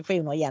införa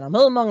restriktioner genom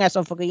hur många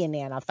som får gå in i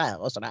en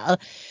affär och sådär.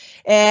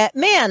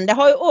 Men det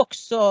har ju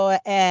också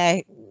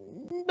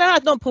bland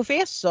annat någon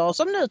professor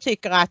som nu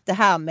tycker att det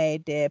här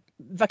med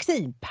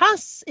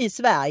vaccinpass i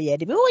Sverige,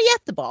 det vore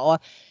jättebra.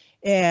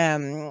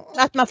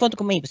 Att man får inte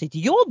komma in på sitt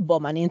jobb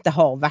om man inte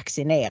har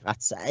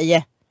vaccinerat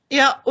sig.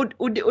 Ja,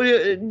 och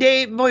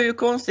det var ju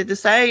konstigt i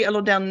sig,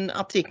 eller den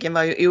artikeln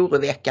var ju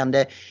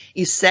oroväckande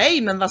i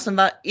sig, men vad som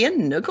var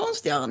ännu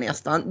konstigare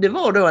nästan, det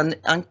var då en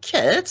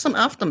enkät som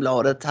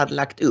Aftonbladet hade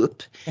lagt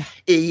upp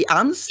i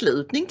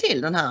anslutning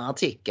till den här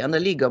artikeln. Det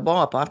ligger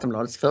bara på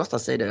Aftonbladets första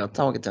sida, jag har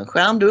tagit en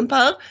skärmdump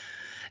här.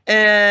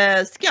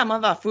 Ska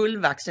man vara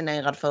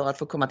fullvaccinerad för att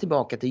få komma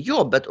tillbaka till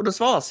jobbet? Och då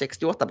svarar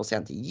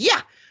 68% ja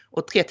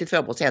och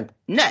 32%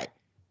 nej.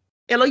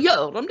 Eller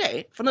gör de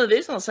det? För nu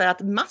visar det sig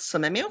att massor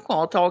med människor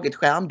har tagit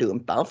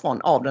skärmdumpar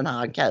av den här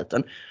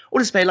enkäten. Och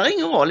det spelar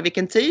ingen roll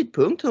vilken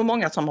tidpunkt, hur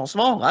många som har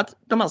svarat.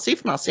 De här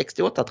siffrorna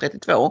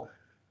 68-32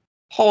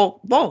 har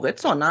varit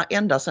sådana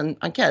ända sedan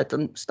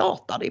enkäten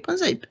startade i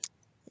princip.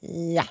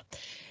 Ja,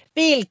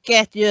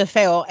 vilket ju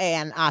får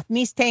en att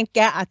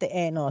misstänka att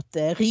det är något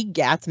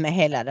riggat med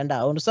hela den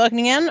där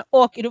undersökningen.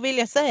 Och då vill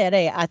jag säga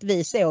det att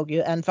vi såg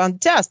ju en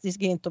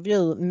fantastisk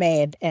intervju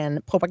med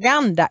en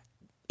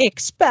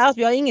propagandaexpert.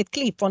 Vi har inget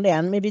klipp från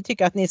den, men vi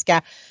tycker att ni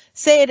ska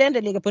se den.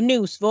 Det ligger på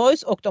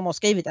Newsvoice och de har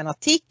skrivit en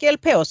artikel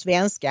på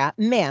svenska.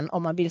 Men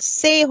om man vill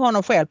se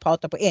honom själv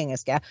prata på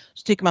engelska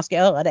så tycker man ska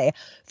göra det.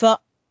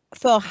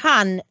 För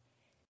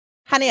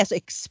han är alltså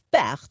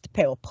expert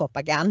på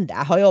propaganda,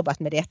 har jobbat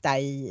med detta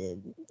i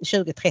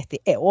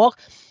 20-30 år.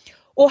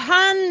 Och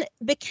han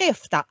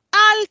bekräftar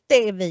allt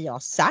det vi har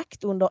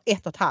sagt under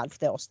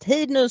 1,5 års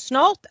tid nu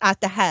snart,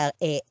 att det här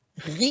är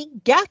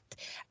riggat,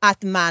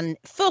 att man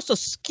först så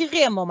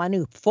skrämmer man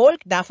upp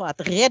folk därför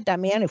att rädda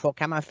människor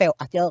kan man få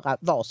att göra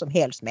vad som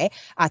helst med.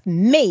 Att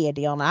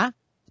medierna,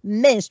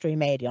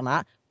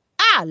 mainstream-medierna,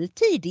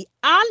 alltid i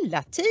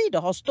alla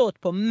tider har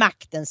stått på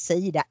maktens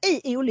sida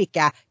i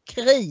olika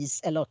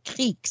kris- eller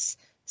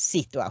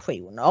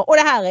krigssituationer. Och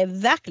det här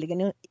är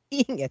verkligen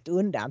inget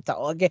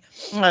undantag.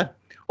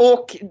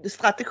 Och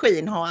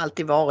strategin har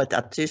alltid varit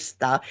att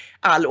tysta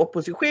all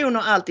opposition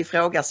och allt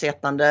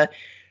ifrågasättande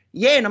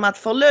genom att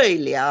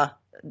förlöjliga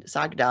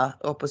sagda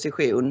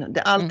opposition. Det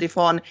är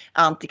alltifrån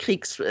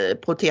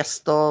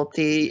antikrigsprotester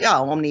till, ja,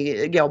 om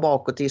ni går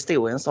bakåt i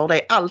historien, så har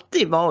det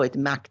alltid varit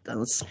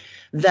maktens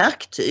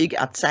verktyg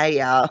att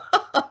säga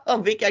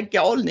vilka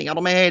galningar,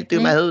 de är helt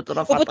dumma i huvudet.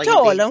 Och på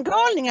tal om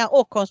galningar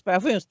och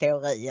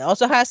konspirationsteorier,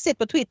 så har jag sett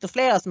på Twitter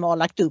flera som har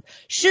lagt upp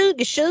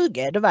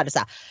 2020, då var det så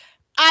här: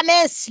 ja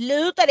men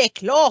sluta, det är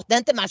klart det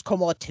inte man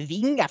kommer att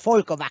tvinga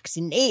folk att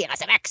vaccinera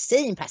sig,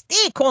 vaccin, fast det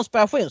är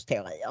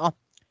konspirationsteorier.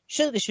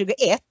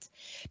 2021,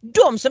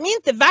 de som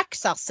inte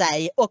vaxar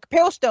sig och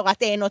påstår att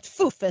det är något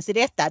fuffens i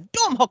detta,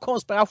 de har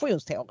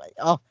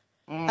konspirationsteorier.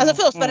 Alltså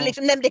först var det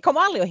liksom, nej, det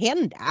kommer aldrig att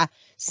hända.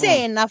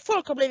 Sen när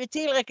folk har blivit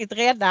tillräckligt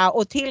rädda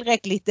och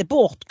tillräckligt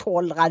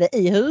bortkollrade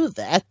i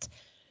huvudet,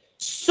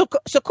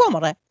 så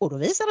kommer det, och då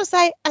visar det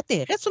sig att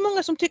det är rätt så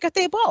många som tycker att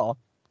det är bra.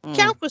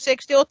 Kanske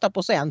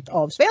 68%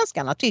 av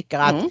svenskarna tycker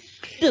att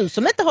du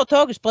som inte har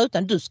tagit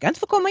sprutan, du ska inte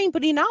få komma in på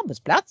din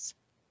arbetsplats.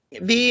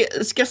 Vi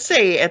ska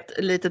se ett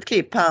litet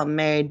klipp här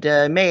med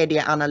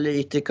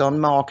medieanalytikern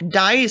Mark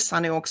Dice.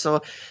 Han är också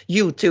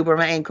YouTuber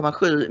med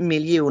 1,7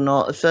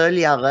 miljoner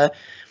följare,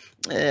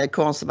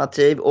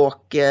 konservativ,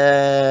 och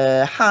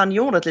han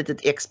gjorde ett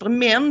litet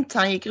experiment.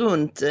 Han gick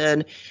runt,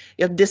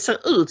 det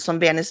ser ut som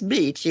Venice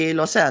Beach i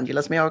Los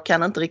Angeles, men jag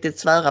kan inte riktigt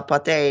svära på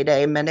att det är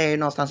det, men det är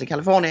någonstans i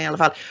Kalifornien i alla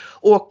fall,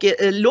 och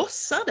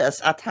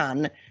låtsades att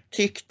han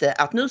tyckte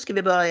att nu ska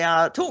vi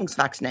börja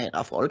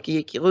tvångsvaccinera folk.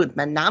 Gick runt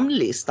med en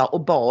namnlista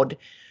och bad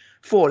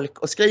folk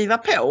att skriva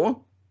på,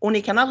 och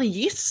ni kan aldrig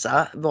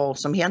gissa vad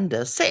som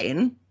hände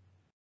sen.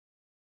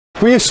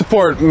 We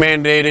support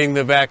mandating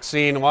the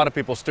vaccine. A lot of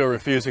people still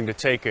refusing to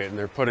take it, and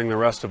they're putting the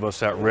rest of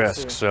us at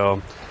risk.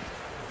 So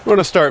we're going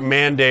to start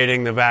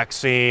mandating the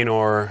vaccine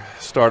or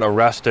start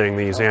arresting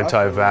these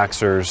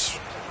anti-vaxxers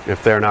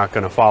if they're not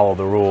going to follow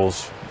the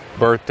rules.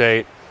 Birth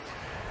date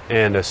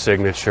and a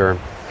signature.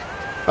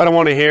 I don't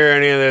want to hear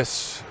any of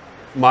this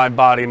my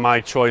body,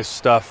 my choice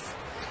stuff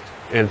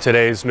in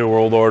today's new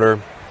world order.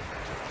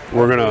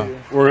 We're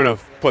gonna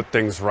put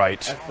things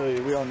right. I feel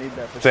you. We don't need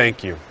that.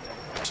 Thank you.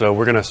 So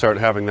we're gonna start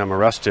having them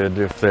arrested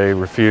if they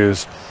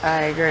refuse.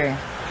 I agree.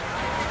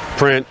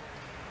 Print,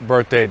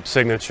 birth date,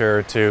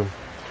 signature to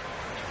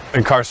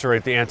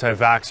incarcerate the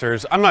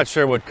anti-vaxxers. I'm not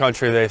sure what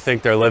country they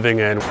think they're living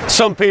in.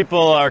 Some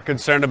people are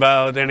concerned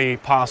about any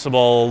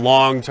possible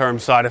long-term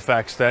side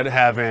effects that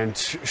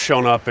haven't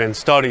shown up in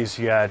studies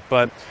yet,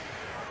 but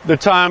the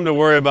time to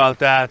worry about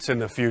that's in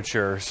the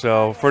future.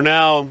 So for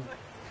now,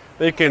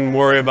 they can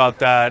worry about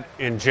that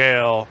in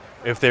jail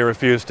if they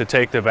refuse to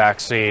take the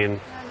vaccine.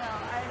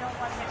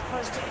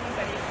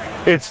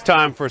 It's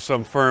time for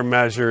some firm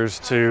measures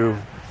to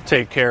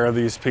take care of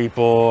these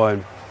people,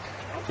 and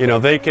you know,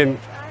 they can.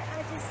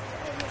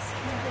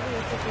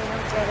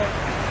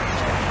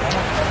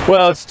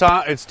 Well,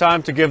 it's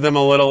time to give them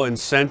a little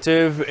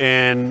incentive,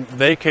 and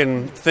they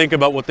can think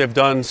about what they've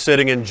done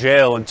sitting in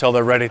jail until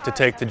they're ready to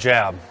take the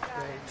jab.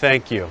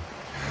 Thank you.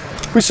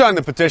 We signed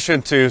the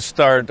petition to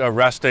start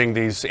arresting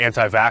these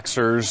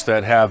anti-vaxxers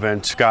that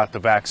haven't got the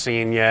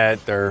vaccine yet.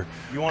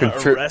 You want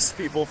to arrest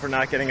people for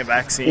not getting a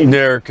vaccine?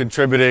 They're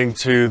contributing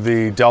to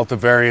the Delta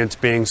variant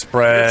being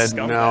spread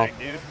now.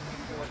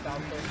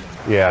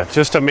 Yeah,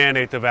 just to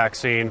mandate the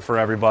vaccine for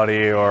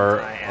everybody,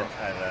 or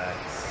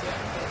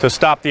to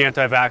stop the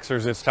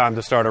anti-vaxxers, it's time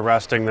to start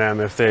arresting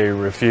them if they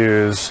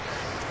refuse.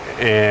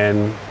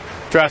 And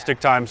drastic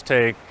times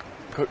take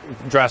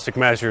drastic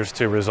measures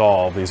to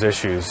resolve these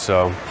issues.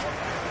 So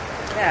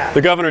yeah.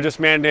 The governor just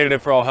mandated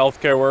it for all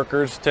healthcare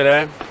workers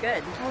today.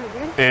 Good.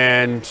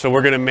 And so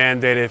we're going to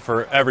mandate it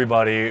for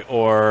everybody,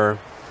 or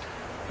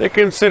they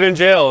can sit in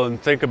jail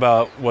and think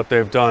about what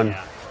they've done.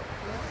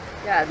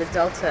 Yeah, the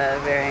Delta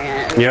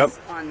variant is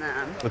on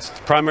them. It's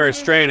the primary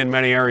strain in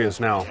many areas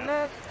now.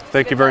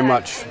 Thank you very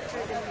much.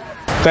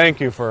 Thank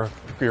you for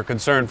your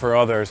concern for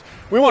others.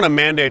 We want to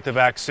mandate the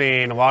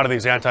vaccine. A lot of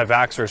these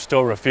anti-vaxxers are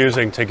still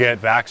refusing to get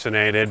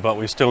vaccinated, but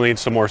we still need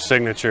some more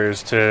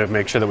signatures to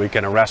make sure that we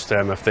can arrest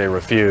them if they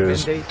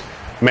refuse.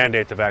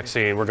 Mandate the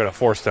vaccine. We're going to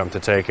force them to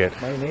take it.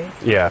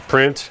 Yeah,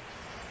 print,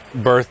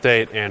 birth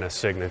date, and a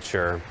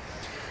signature.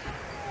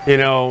 You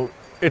know,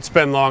 it's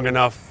been long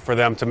enough for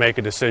them to make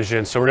a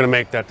decision, so we're going to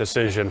make that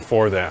decision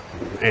for them.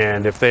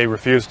 And if they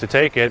refuse to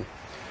take it,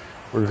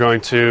 we're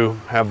going to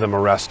have them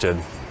arrested.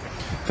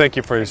 Thank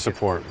you for your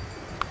support.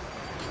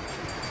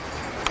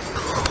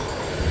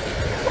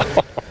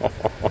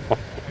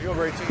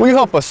 Will you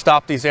help us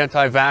stop these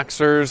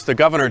anti-vaxxers? The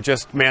governor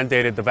just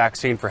mandated the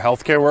vaccine for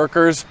healthcare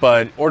workers,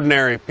 but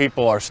ordinary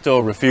people are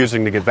still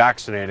refusing to get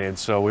vaccinated,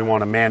 so we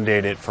want to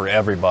mandate it for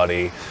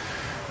everybody,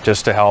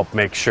 just to help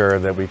make sure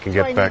that we can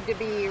get back. Need to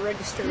be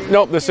registered.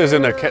 Nope, this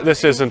isn't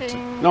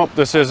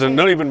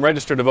not even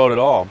registered to vote at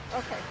all.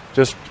 Okay.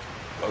 Just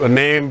a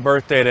name,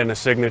 birth date, and a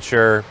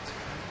signature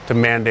to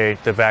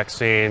mandate the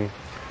vaccine.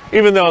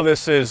 Even though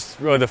this is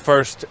really the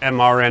first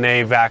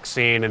mRNA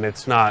vaccine and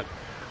it's not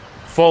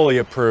fully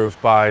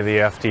approved by the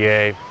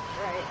FDA,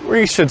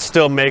 we should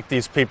still make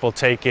these people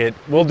take it.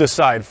 We'll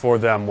decide for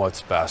them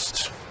what's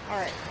best. All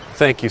right.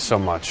 Thank you so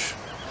much.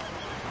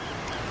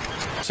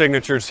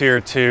 signatures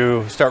here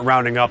to start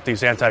rounding up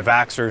these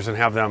anti-vaxxers and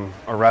have them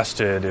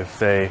arrested if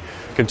they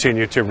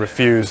continue to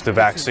refuse the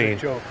vaccine.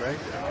 It's a joke, right?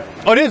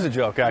 Oh, it is a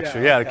joke,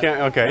 actually.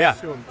 Yeah.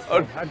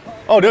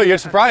 Oh, no, you're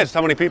surprised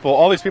how many people,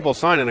 all these people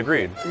signed and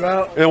agreed.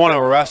 Well, they want to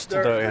arrest the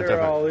anti-vaxxers.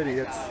 They're all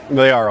idiots.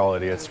 They are all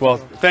idiots. Well,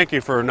 thank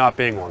you for not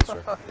being one,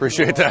 sir.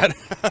 Appreciate that.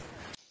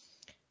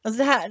 Alltså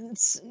det här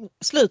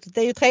slutet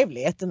är ju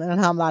trevligt med den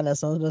här mannen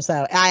som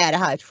säger ja det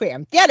här är ett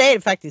skämt. Ja det är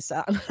det faktiskt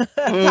så.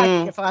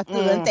 Tack för att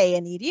du inte är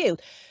en idiot.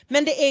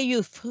 Men det är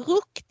ju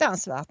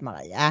fruktansvärt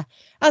Maria.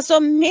 Alltså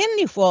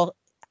människor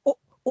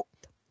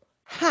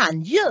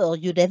han gör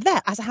ju det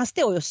värre. Alltså han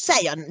står ju och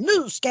säger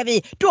nu ska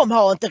vi, de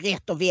har inte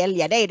rätt att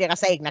välja, det är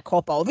deras egna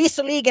kroppar och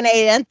visserligen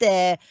är det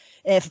inte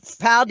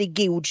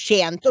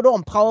färdiggodkänt och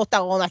de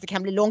pratar om att det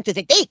kan bli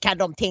långtidseffekt. Det kan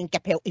de tänka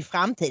på i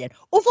framtiden.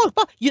 Och folk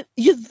bara,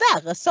 ju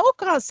värre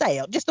saker han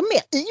säger desto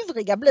mer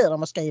ivriga blir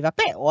de att skriva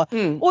på.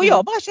 Och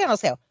jag bara känner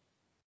så.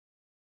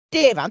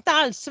 Det var inte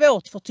alls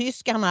svårt för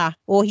tyskarna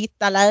att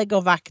hitta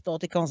lägervakter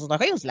till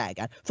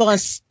koncentrationsläger. För en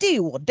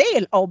stor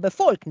del av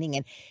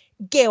befolkningen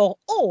går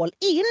all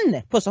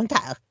in på sånt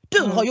här.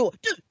 Du har gjort,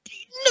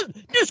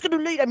 nu ska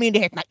du lyda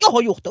myndigheterna. Jag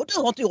har gjort det och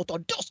du har inte gjort det. Och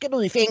då ska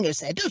du i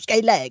fängelse. Du ska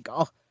i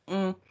läger.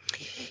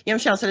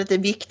 Jag känns lite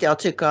viktigt och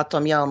tycker att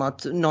de gör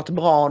något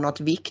bra, något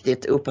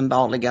viktigt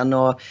uppenbarligen.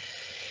 Och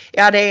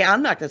ja, det är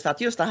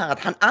anmärkningsvärt just det här att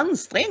han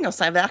anstränger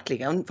sig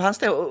verkligen. För han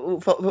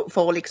står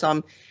för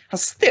liksom, han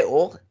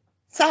står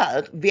så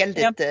här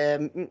väldigt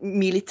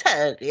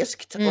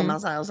militäriskt om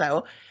man säger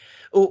så.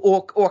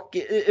 Och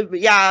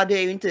ja, det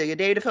är ju inte,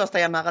 det är det första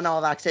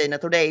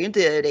mRNA-vaccinet och det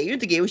är ju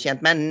inte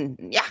godkänt, men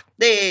ja,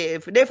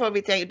 det får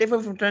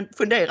vi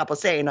fundera på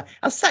sen.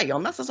 Han säger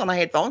en massa sådana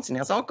helt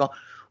vansinniga saker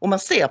och man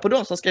ser på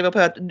de som skriver på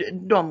att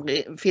de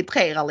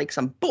filtrerar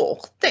liksom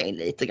bort det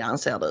lite grann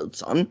ser det ut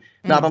som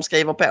när de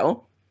skriver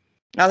på.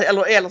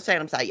 Eller säger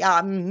de så här,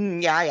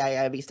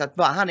 ja, visst att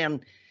han är en.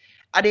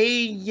 Ja, det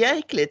är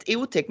jäkligt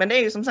otäckt, men det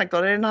är ju som sagt det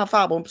är den här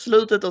farbrorn på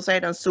slutet och så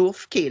är det en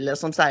surfkille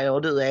som säger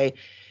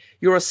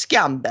you're a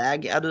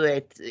scumbag, ja du är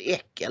ett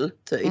äckel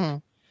typ.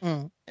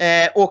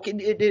 Och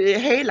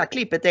hela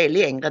klippet är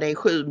längre, det är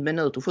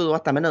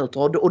 7-8 minuter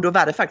och då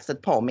var det faktiskt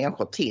ett par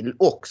människor till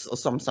också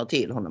som sa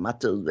till honom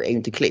att du är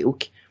inte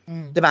klok.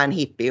 Det var en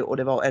hippie och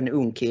det var en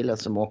ung kille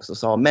som också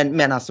sa,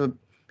 men alltså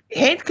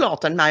helt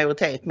klart en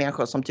majoritet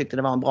människor som tyckte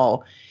det var en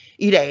bra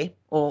idé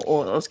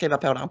att skriva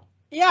på det.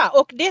 Ja,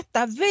 och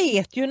detta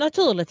vet ju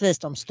naturligtvis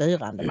de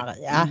styrande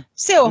Maria.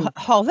 Så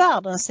har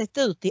världen sett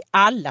ut i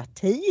alla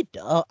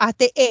tider. Att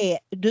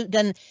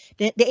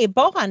det är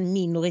bara en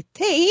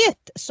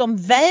minoritet som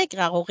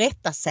vägrar att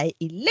rätta sig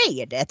i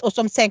ledet. Och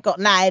som tänker,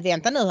 nej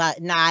vänta nu här,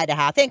 nej det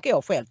här tänker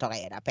jag själv ta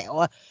reda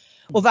på.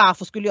 Och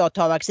varför skulle jag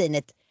ta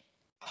vaccinet?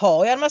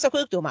 Har jag en massa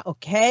sjukdomar?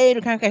 Okej,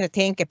 då kanske jag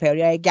tänker på det.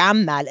 Jag är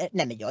gammal.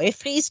 Nej, men jag är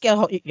frisk.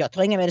 Jag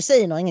tar inga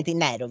mediciner och ingenting.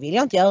 Nej, då vill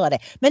jag inte göra det.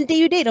 Men det är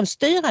ju det de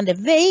styrande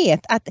vet.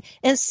 Att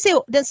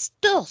den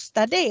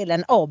största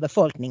delen av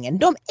befolkningen,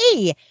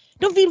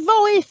 de vill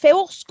vara i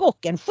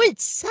fårskocken.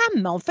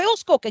 Skitsamma om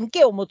fårskocken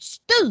går mot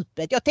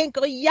stupet. Jag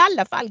tänker i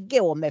alla fall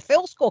gå med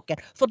fårskocken.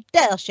 För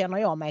där känner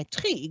jag mig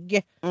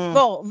trygg.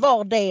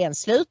 Var det än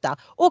slutar.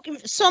 Och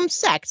som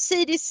sagt,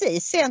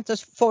 CDC,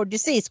 Centers for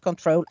Disease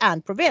Control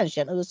and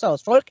Prevention,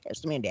 USAs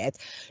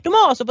folkhälsomyndighet. De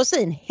har alltså på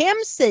sin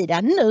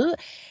hemsida nu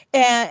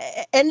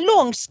en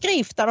lång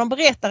skrift där de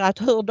berättar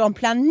att hur de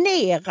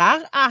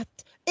planerar att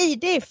i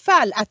det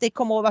fall att det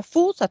kommer att vara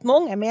fortsatt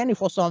många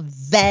människor som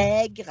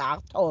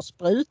vägrar ta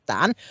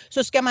sprutan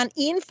så ska man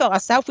införa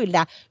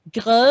särskilda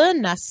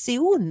gröna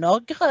zoner.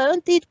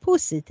 Grönt är ett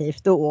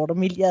positivt ord och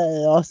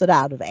miljö och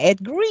sådär du vet.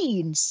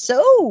 Green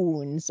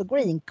zones och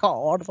green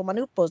card får man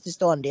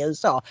uppehållstillstånd i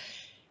USA.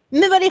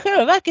 Men vad det i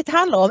själva verket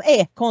handlar om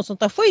är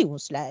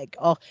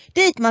koncentrationsläger.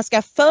 Dit man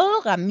ska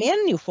föra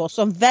människor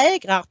som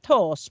vägrar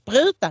ta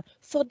sprutan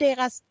för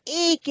deras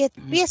eget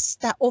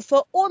bästa och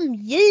för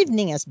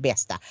omgivningens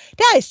bästa.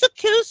 Det här är så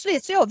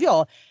kusligt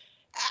så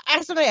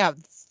alltså när jag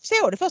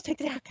såg det först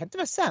tänkte jag det här kan inte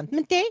vara sant.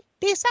 Men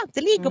det är sant,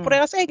 det ligger på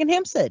deras egen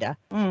hemsida.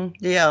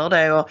 Det gör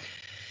det och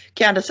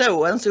Candace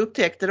Owens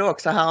upptäckte det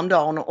också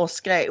häromdagen och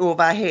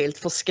var helt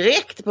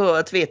förskräckt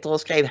på Twitter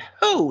och skrev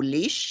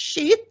holy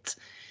shit!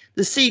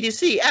 The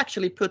CDC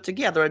actually put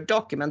together a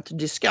document to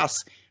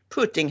discuss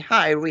putting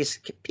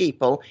high-risk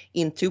people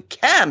into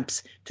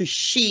camps to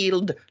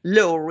shield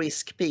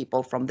low-risk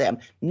people from them.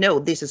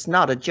 No, this is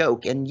not a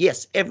joke. And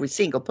yes, every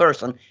single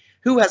person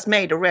who has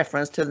made a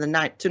reference to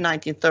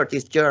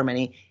 1930s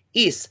Germany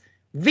is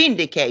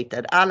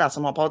vindicated. Alla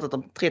som har pratat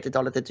om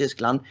 30-talet i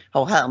Tyskland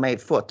har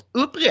härmed fått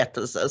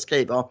upprättelse,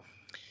 skriver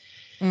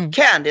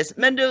Candice.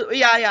 Men du,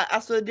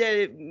 alltså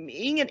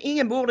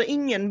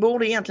ingen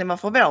borde egentligen vara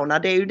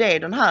förvånad. Det är ju det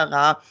den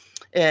här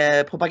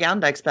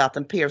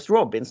propagandaexperten Piers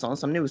Robinson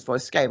som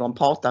Newsvoice skrev om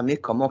pratar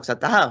mycket om också.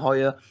 Att det här har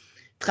ju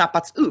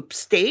trappats upp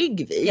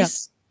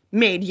stegvis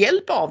med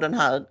hjälp av den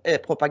här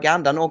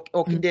propagandan.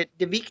 Och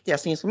det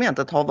viktigaste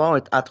instrumentet har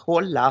varit att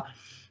hålla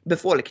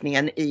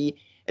befolkningen i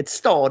ett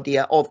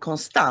stadie av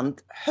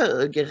konstant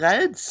hög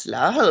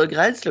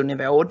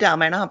rädslonivå. Och där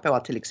menar han på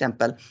att till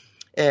exempel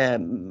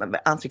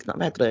ansiktena,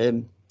 vad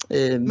heter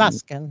det?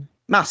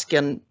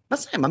 Masken, vad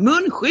säger man?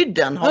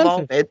 Munskydden har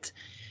varit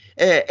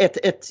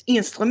ett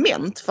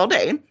instrument för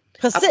det.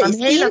 Precis,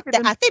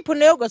 inte att det på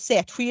något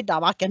sätt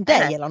skyddar varken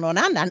dig eller någon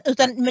annan,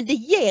 men det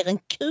ger en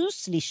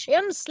kuslig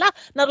känsla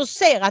när du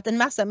ser att en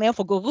massa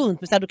människor går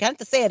runt med så här, du kan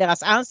inte se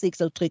deras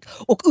ansiktsuttryck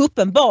och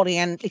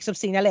uppenbarligen liksom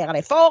signalerar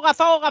det.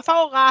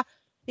 Fara!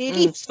 Det är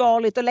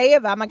livsfarligt att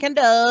leva, man kan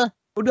dö.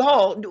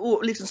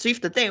 Och liksom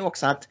syftet är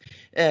också att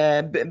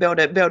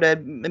både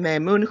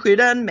med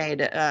munskydden,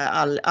 med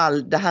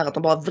all det här att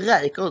de bara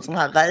vräker ut sån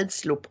här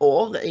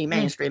rädsloporr i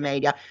mainstream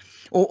media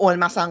och en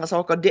massa andra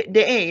saker.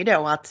 Det är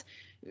då att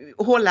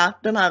hålla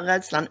den här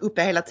rädslan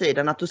uppe hela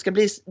tiden, att du ska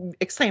bli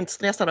extremt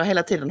stressad och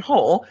hela tiden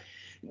ha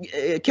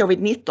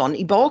covid-19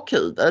 i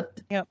bakhuvudet.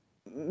 Ja.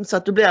 Så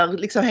att du blir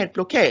liksom helt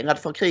blockerad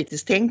för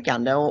kritiskt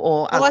tänkande.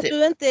 Och att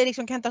du inte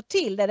liksom kan ta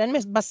till dig den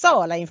mest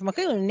basala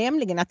informationen,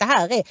 nämligen att det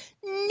här är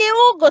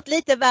något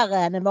lite värre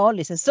än en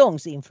vanlig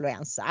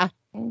säsongsinfluensa.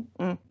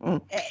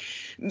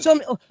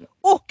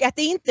 Och att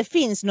det inte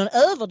finns någon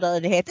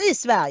överdödlighet i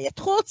Sverige.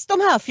 Trots de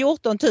här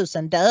 14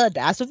 000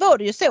 döda så var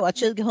det ju så att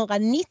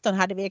 2019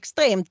 hade vi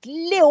extremt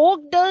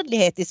låg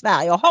dödlighet i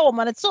Sverige. Och har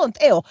man ett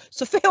sånt år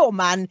så får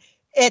man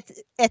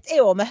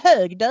ett år med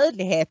hög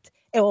dödlighet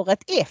året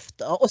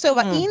efter. Och så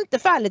var inte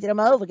fallet i de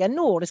övriga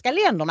nordiska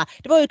länderna.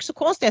 Det var ju också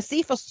konstiga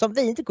siffror som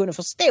vi inte kunde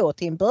förstå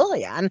till en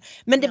början.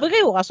 Men det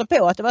beror alltså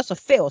på att det var så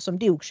få som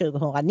dog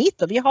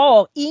 2019. Vi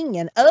har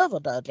ingen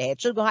överdödlighet.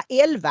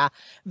 2011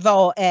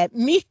 var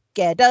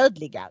mycket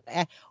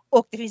dödligare.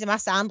 Och det finns en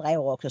massa andra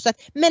år också. Så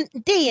att, men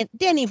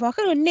den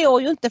informationen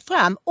når ju inte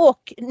fram.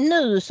 Och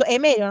nu så är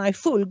medierna i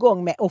full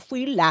gång med att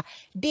skylla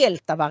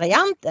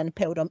deltavarianten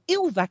på de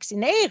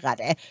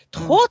ovaccinerade.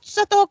 Trots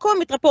att det har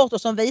kommit rapporter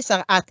som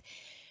visar att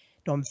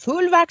de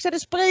fullvaxade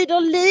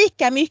sprider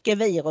lika mycket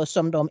virus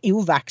som de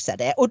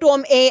ovaxade. Och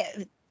de är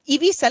i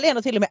vissa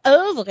länder till och med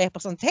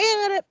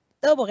överrepresenterade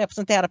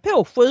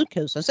på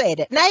sjukhusen, så är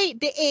det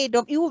det är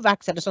de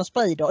ovaxade som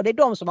sprider och det är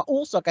de som har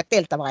orsakat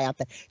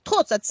deltavarianten.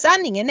 Trots att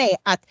sanningen är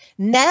att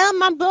när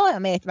man börjar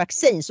med ett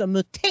vaccin så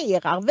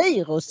muterar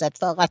viruset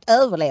för att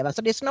överleva.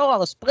 Så det är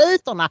snarare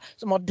sprutorna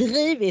som har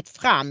drivit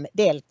fram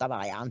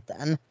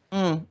deltavarianten.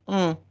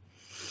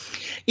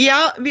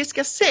 Ja, vi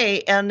ska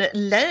se en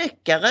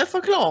läkare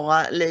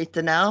förklara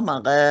lite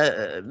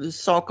närmare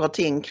saker och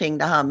ting kring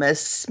det här med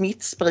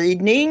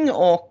smittspridning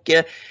och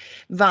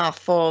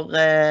varför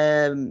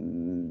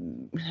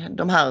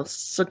de här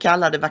så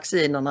kallade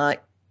vaccinerna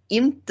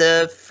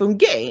inte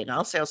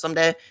fungerar så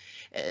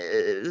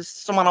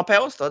som man har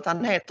påstått.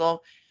 Han heter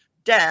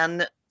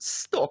Dan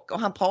Stock och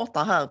han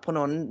pratar här på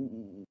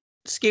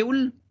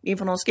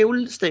inför någon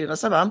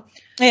skolstyrelse, va?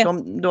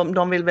 Ja.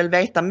 De vill väl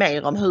veta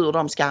mer om hur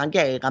de ska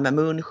agera med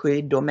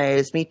munskydd och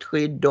med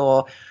smittskydd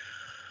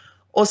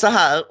och så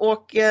här.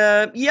 Och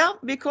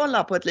vi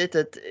kollar på ett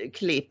litet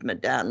klipp med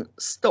Dan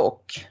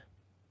Stock.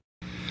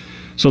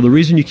 So the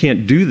reason you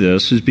can't do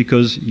this is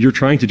because you're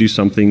trying to do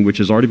something which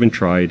has already been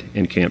tried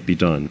and can't be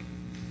done.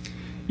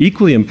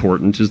 Equally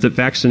important is that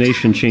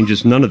vaccination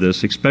changes none of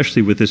this,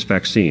 especially with this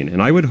vaccine.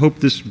 And I would hope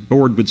this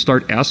board would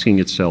start asking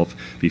itself,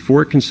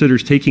 before it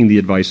considers taking the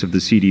advice of the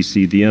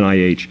CDC, the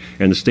NIH,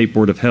 and the State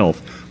Board of Health,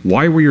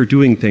 why we are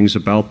doing things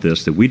about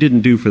this that we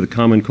didn't do for the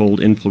common cold,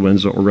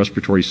 influenza, or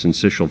respiratory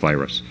syncytial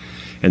virus.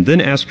 And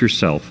then ask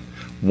yourself,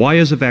 why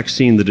is a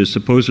vaccine that is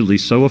supposedly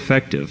so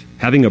effective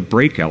having a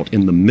breakout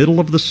in the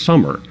middle of the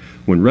summer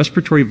when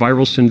respiratory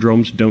viral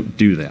syndromes don't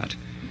do that?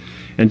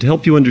 And to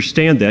help you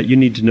understand that, you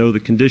need to know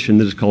the condition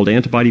that is called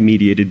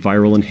antibody-mediated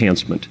viral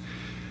enhancement.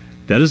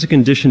 That is a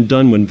condition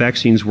done when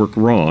vaccines work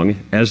wrong,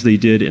 as they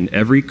did in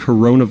every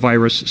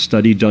coronavirus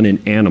study done in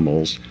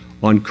animals,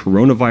 on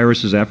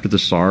coronaviruses after the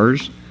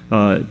SARS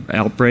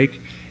outbreak,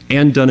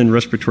 and done in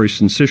respiratory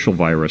syncytial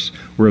virus,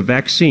 where a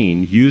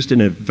vaccine used in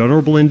a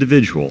vulnerable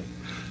individual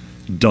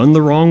done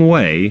the wrong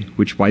way,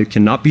 which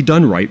cannot be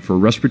done right for a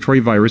respiratory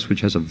virus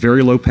which has a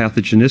very low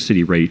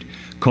pathogenicity rate,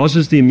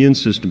 causes the immune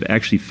system to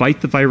actually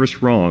fight the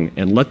virus wrong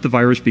and let the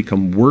virus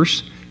become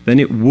worse than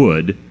it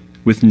would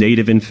with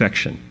native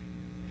infection.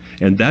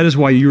 And that is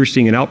why you're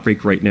seeing an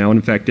outbreak right now. And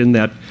in fact, in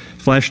that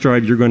flash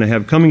drive you're going to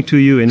have coming to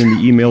you and in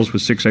the emails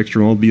with 6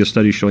 Extra will be a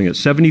study showing that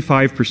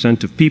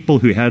 75% of people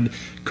who had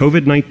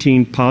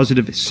COVID-19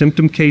 positive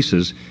symptom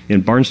cases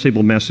in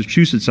Barnstable,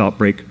 Massachusetts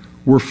outbreak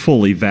were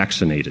fully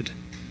vaccinated.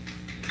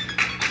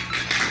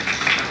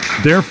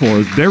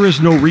 Therefore, there is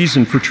no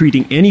reason for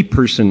treating any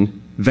person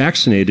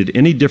vaccinated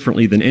any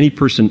differently than any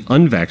person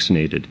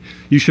unvaccinated.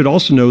 You should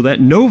also know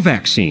that no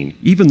vaccine,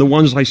 even the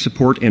ones I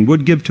support and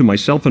would give to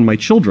myself and my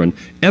children,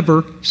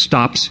 ever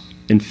stops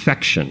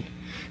infection.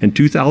 In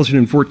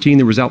 2014,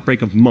 there was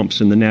outbreak of mumps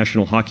in the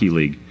National Hockey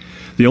League.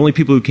 The only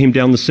people who came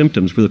down the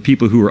symptoms were the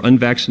people who were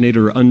unvaccinated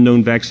or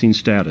unknown vaccine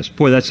status.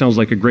 Boy, that sounds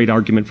like a great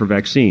argument for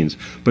vaccines.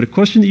 But a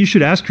question that you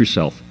should ask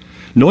yourself,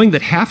 knowing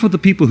that half of the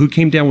people who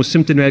came down with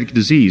symptomatic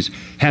disease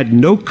had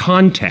no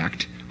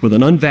contact with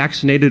an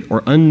unvaccinated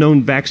or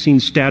unknown vaccine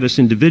status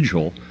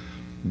individual,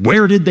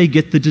 where did they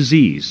get the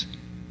disease?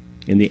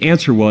 And the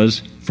answer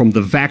was from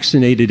the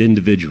vaccinated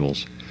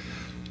individuals.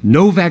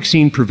 No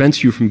vaccine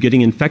prevents you from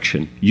getting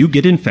infection. You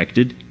get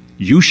infected,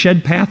 you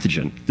shed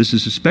pathogen. This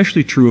is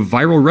especially true of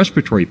viral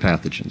respiratory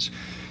pathogens.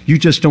 You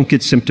just don't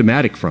get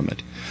symptomatic from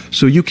it.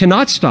 So you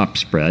cannot stop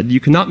spread. You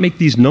cannot make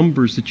these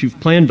numbers that you've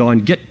planned on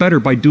get better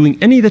by doing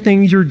any of the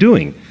things you're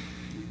doing,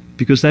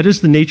 because that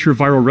is the nature of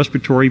viral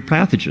respiratory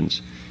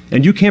pathogens.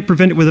 And you can't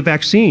prevent it with a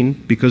vaccine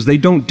because they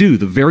don't do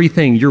the very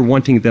thing you're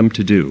wanting them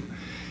to do.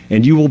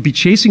 And you will be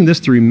chasing this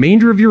the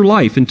remainder of your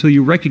life until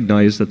you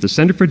recognize that the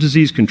Center for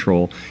Disease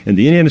Control and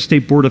the Indiana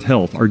State Board of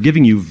Health are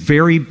giving you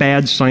very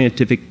bad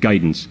scientific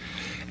guidance.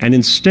 And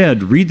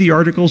instead, read the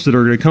articles that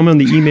are going to come on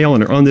the email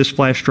and are on this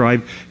flash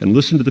drive, and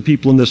listen to the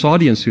people in this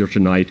audience here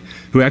tonight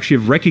who actually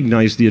have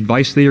recognized the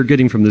advice they are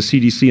getting from the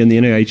CDC and the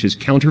NIH is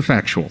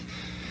counterfactual.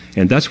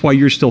 And that's why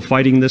you're still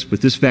fighting this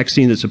with this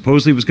vaccine that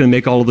supposedly was going to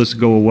make all of this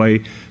go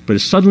away, but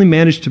has suddenly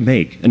managed to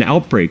make an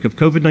outbreak of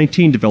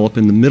COVID-19 develop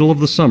in the middle of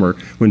the summer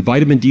when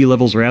vitamin D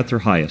levels are at their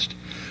highest.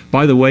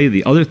 By the way,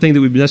 the other thing that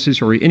would be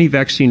necessary for any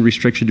vaccine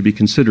restriction to be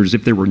considered is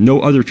if there were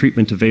no other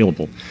treatment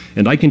available.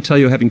 And I can tell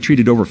you, having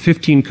treated over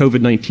 15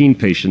 COVID-19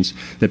 patients,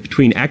 that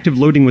between active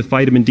loading with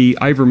vitamin D,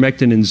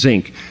 ivermectin, and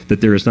zinc,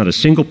 that there is not a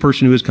single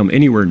person who has come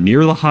anywhere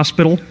near the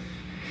hospital.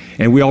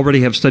 And we already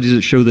have studies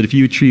that show that if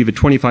you achieve a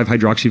 25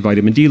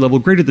 hydroxyvitamin D level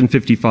greater than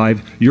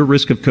 55, your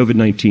risk of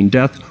COVID-19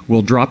 death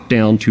will drop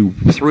down to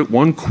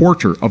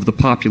 1/4 of the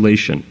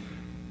population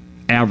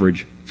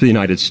average for the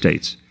United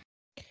States.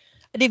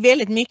 Det är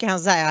väldigt mycket han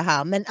säger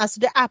här, men alltså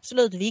det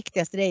absolut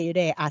viktigaste det är ju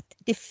det att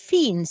det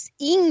finns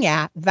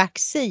inga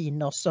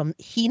vacciner som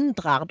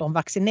hindrar de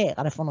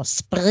vaccinerade från att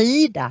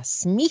sprida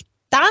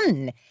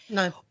smittan.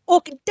 Nej.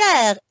 Och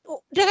där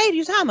är det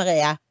ju så här,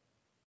 Maria,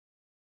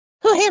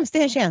 hur hemskt det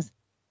än känns.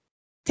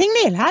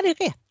 Tegnell hade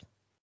rätt.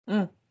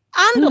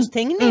 Anders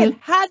Tegnell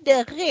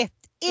hade rätt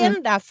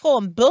ända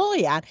från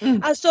början.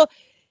 Alltså,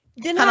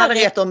 han hade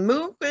rätt om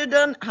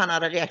munskydden, han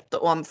hade rätt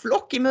om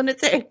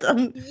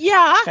flockimmuniteten.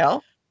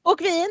 Ja. Och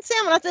vi är inte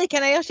sämre att vi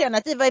kan erkänna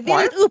att vi var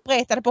väldigt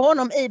uppretade på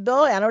honom i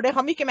början, och det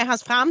har mycket med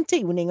hans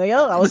framtoning att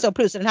göra och så,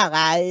 plus den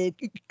här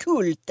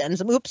kulten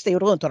som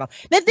uppstod runt honom.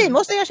 Men vi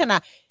måste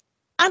erkänna,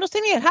 Anders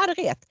Tegnell hade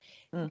rätt.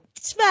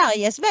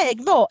 Sveriges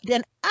väg var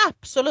den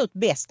absolut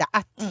bästa,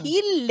 att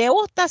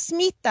tillåta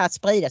smitta att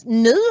spridas.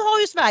 Nu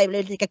har ju Sverige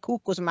blivit lika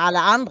koko som alla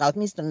andra,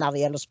 åtminstone när det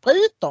gäller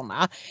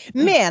sprutorna.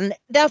 Men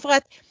därför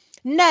att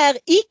när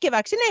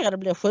icke-vaccinerade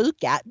blir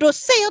sjuka, då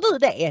ser du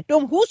det.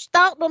 De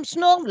hostar, de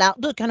snörvlar,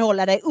 du kan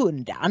hålla dig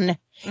undan.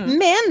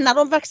 Men när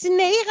de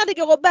vaccinerade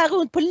går och bär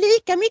runt på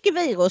lika mycket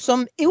virus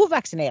som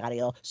ovaccinerade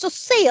gör, så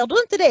ser du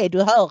inte det,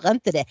 du hör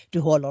inte det, du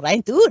håller dig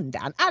inte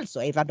undan.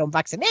 Alltså är de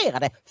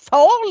vaccinerade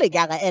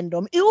farligare än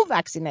de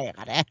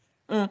ovaccinerade.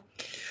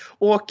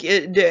 Och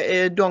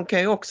de kan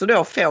ju också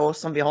då få,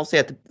 som vi har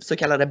sett, så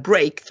kallade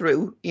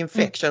breakthrough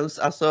infections,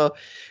 alltså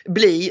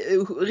bli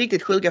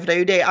riktigt sjuka. För det är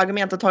ju det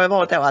argumentet har ju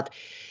varit då, att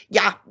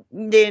ja,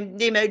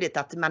 det är möjligt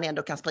att man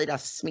ändå kan sprida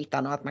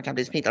smittan och att man kan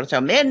bli smittad och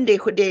så, men det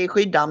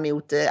skyddar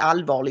mot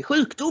allvarlig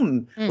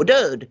sjukdom och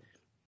död.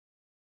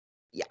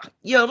 Ja,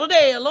 gör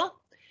det eller?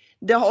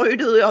 Det har ju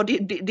du och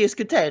jag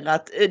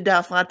diskuterat,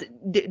 därför att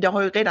det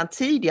har ju redan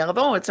tidigare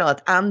varit så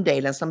att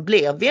andelen som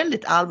blir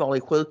väldigt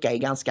allvarligt sjuka är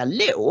ganska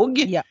låg.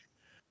 Ja.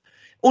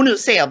 Och nu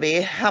ser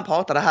vi, han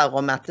pratade här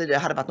om att det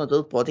hade varit något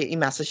utbrott i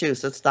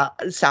Massachusetts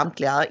där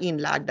samtliga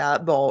inlagda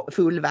var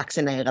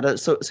fullvaccinerade,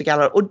 så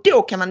kallade. Och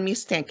då kan man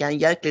misstänka en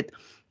jäkligt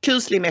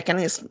kuslig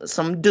mekanism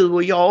som du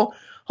och jag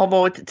har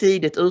varit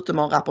tidigt ute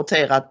med och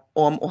rapporterat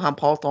om, och han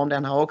pratar om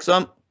den här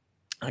också.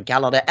 Han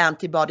kallar det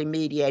antibody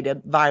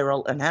mediated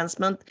viral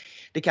enhancement.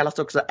 Det kallas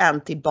också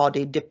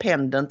antibody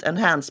dependent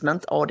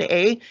enhancement,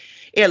 ADE,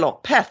 eller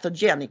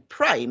pathogenic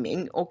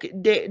priming. Och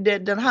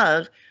den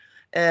här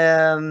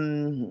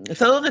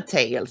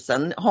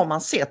företeelsen har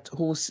man sett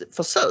hos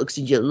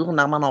försöksdjur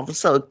när man har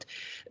försökt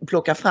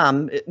plocka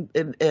fram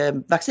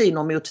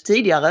vacciner mot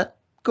tidigare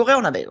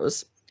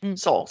coronavirus,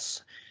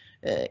 SARS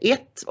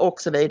 1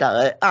 och så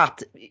vidare,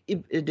 att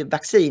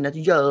vaccinet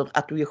gör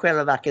att du i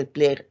själva verket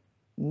blir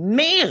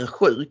mer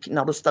sjuk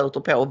när du stöter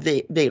på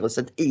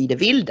viruset i det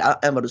vilda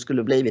än vad du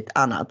skulle blivit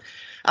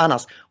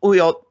annars. Och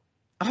jag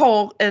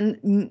har en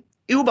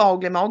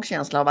obehaglig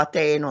magkänsla av att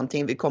det är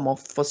någonting vi kommer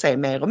få se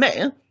mer och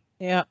mer.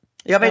 Ja.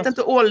 Jag vet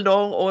inte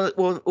ålder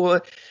och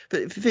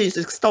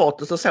fysisk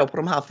status och så på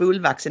de här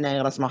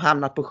fullvaccinerade som har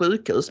hamnat på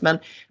sjukhus, men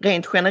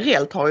rent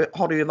generellt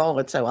har det ju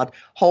varit så att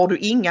har du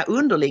inga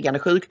underliggande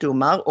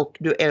sjukdomar och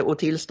du är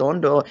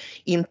tillstånd och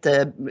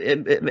inte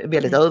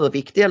väldigt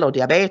överviktig eller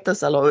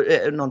diabetes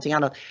eller någonting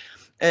annat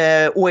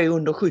och är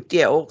under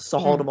 70 år, så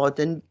har det varit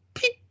en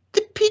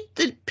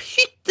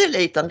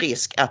pytteliten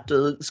risk att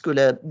du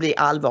skulle bli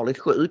allvarligt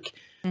sjuk.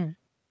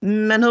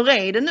 Men hur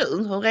är det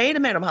nu? Hur är det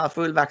med de här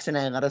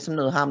fullvaccinerade som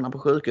nu hamnar på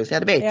sjukhus? Ja,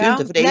 det vet du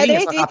inte, för det är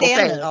ingen som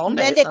rapporterar om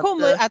det. Men det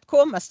kommer att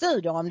komma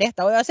studier om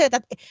detta, och jag har sett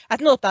att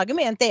något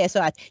argument är så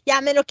att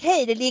ja, men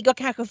okej, det ligger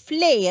kanske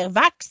fler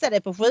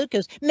vaxade på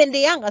sjukhus, men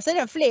det är andra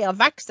sidan fler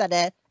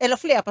vaxade eller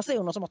fler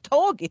personer som har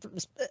tagit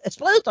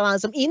sprutorna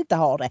som inte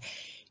har det.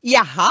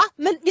 Jaha,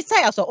 men vi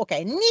säger så,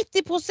 okej,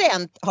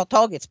 90% har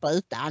tagit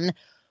sprutan.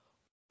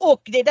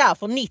 Och det är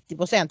därför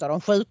 90% av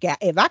de sjuka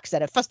är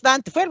vaxade. Fast var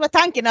inte själva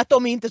tanken att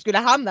de inte skulle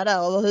hamna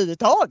där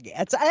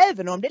överhuvudtaget. Så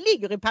även om det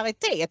ligger i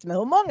paritet med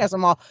hur många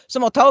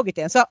som har tagit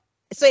den, så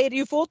är det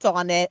ju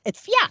fortfarande ett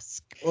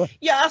fiasko.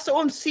 Ja, alltså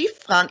om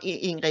siffran,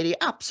 Ingrid, i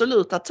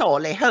absoluta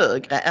tal är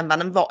högre än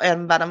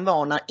vad den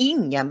var när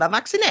ingen var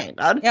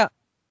vaccinerad. Ja.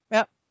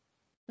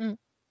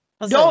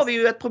 Då har vi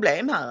ju ett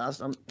problem här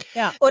alltså.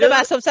 Ja, och det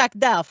var som sagt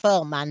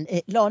därför man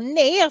la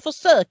ner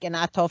försöken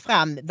att ta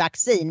fram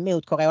vaccin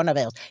mot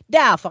coronavirus.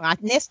 Därför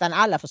att nästan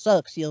alla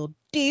försöksdjur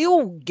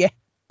dog.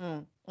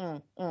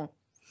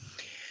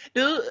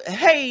 Du,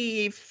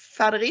 hej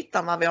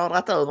faderittan vad vi har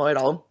dragit över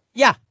idag.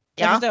 Ja,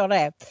 jag förstår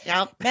det.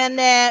 Ja. Men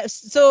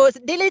så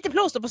det är lite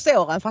plåster på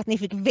såren för att ni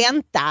fick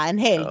vänta en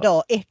hel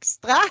dag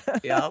extra.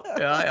 Ja,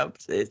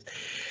 precis.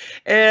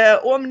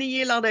 Om ni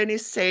gillar det ni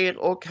ser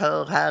och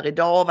hör här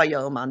idag, vad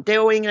gör man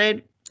då,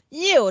 Ingrid?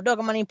 Jo, då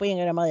går man in på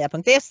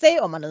ingridomaria.se.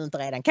 Om man nu inte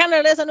redan kan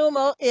läsa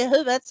nummer i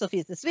huvudet så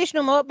finns det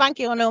Swish-nummer,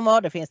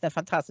 bankgironummer, det finns den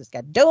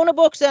fantastiska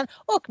donorboxen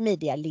och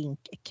media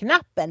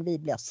link-knappen. Vi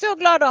blir så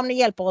glada om ni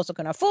hjälper oss att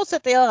kunna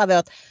fortsätta göra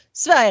vårt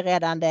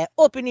Sverigeräddande,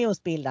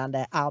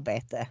 opinionsbildande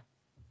arbete.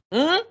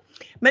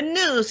 Men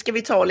nu ska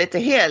vi ta lite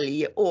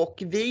helg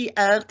och vi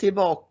är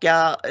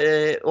tillbaka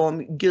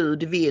om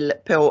Gud vill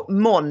på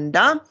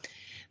måndag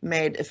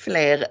med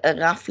fler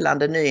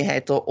rafflande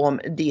nyheter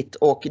om ditt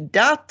och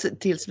datt.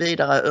 Tills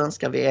vidare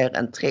önskar vi er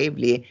en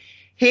trevlig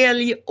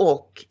helg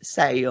och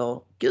säger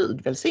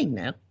Gud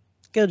välsigne.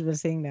 Gud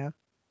välsigne.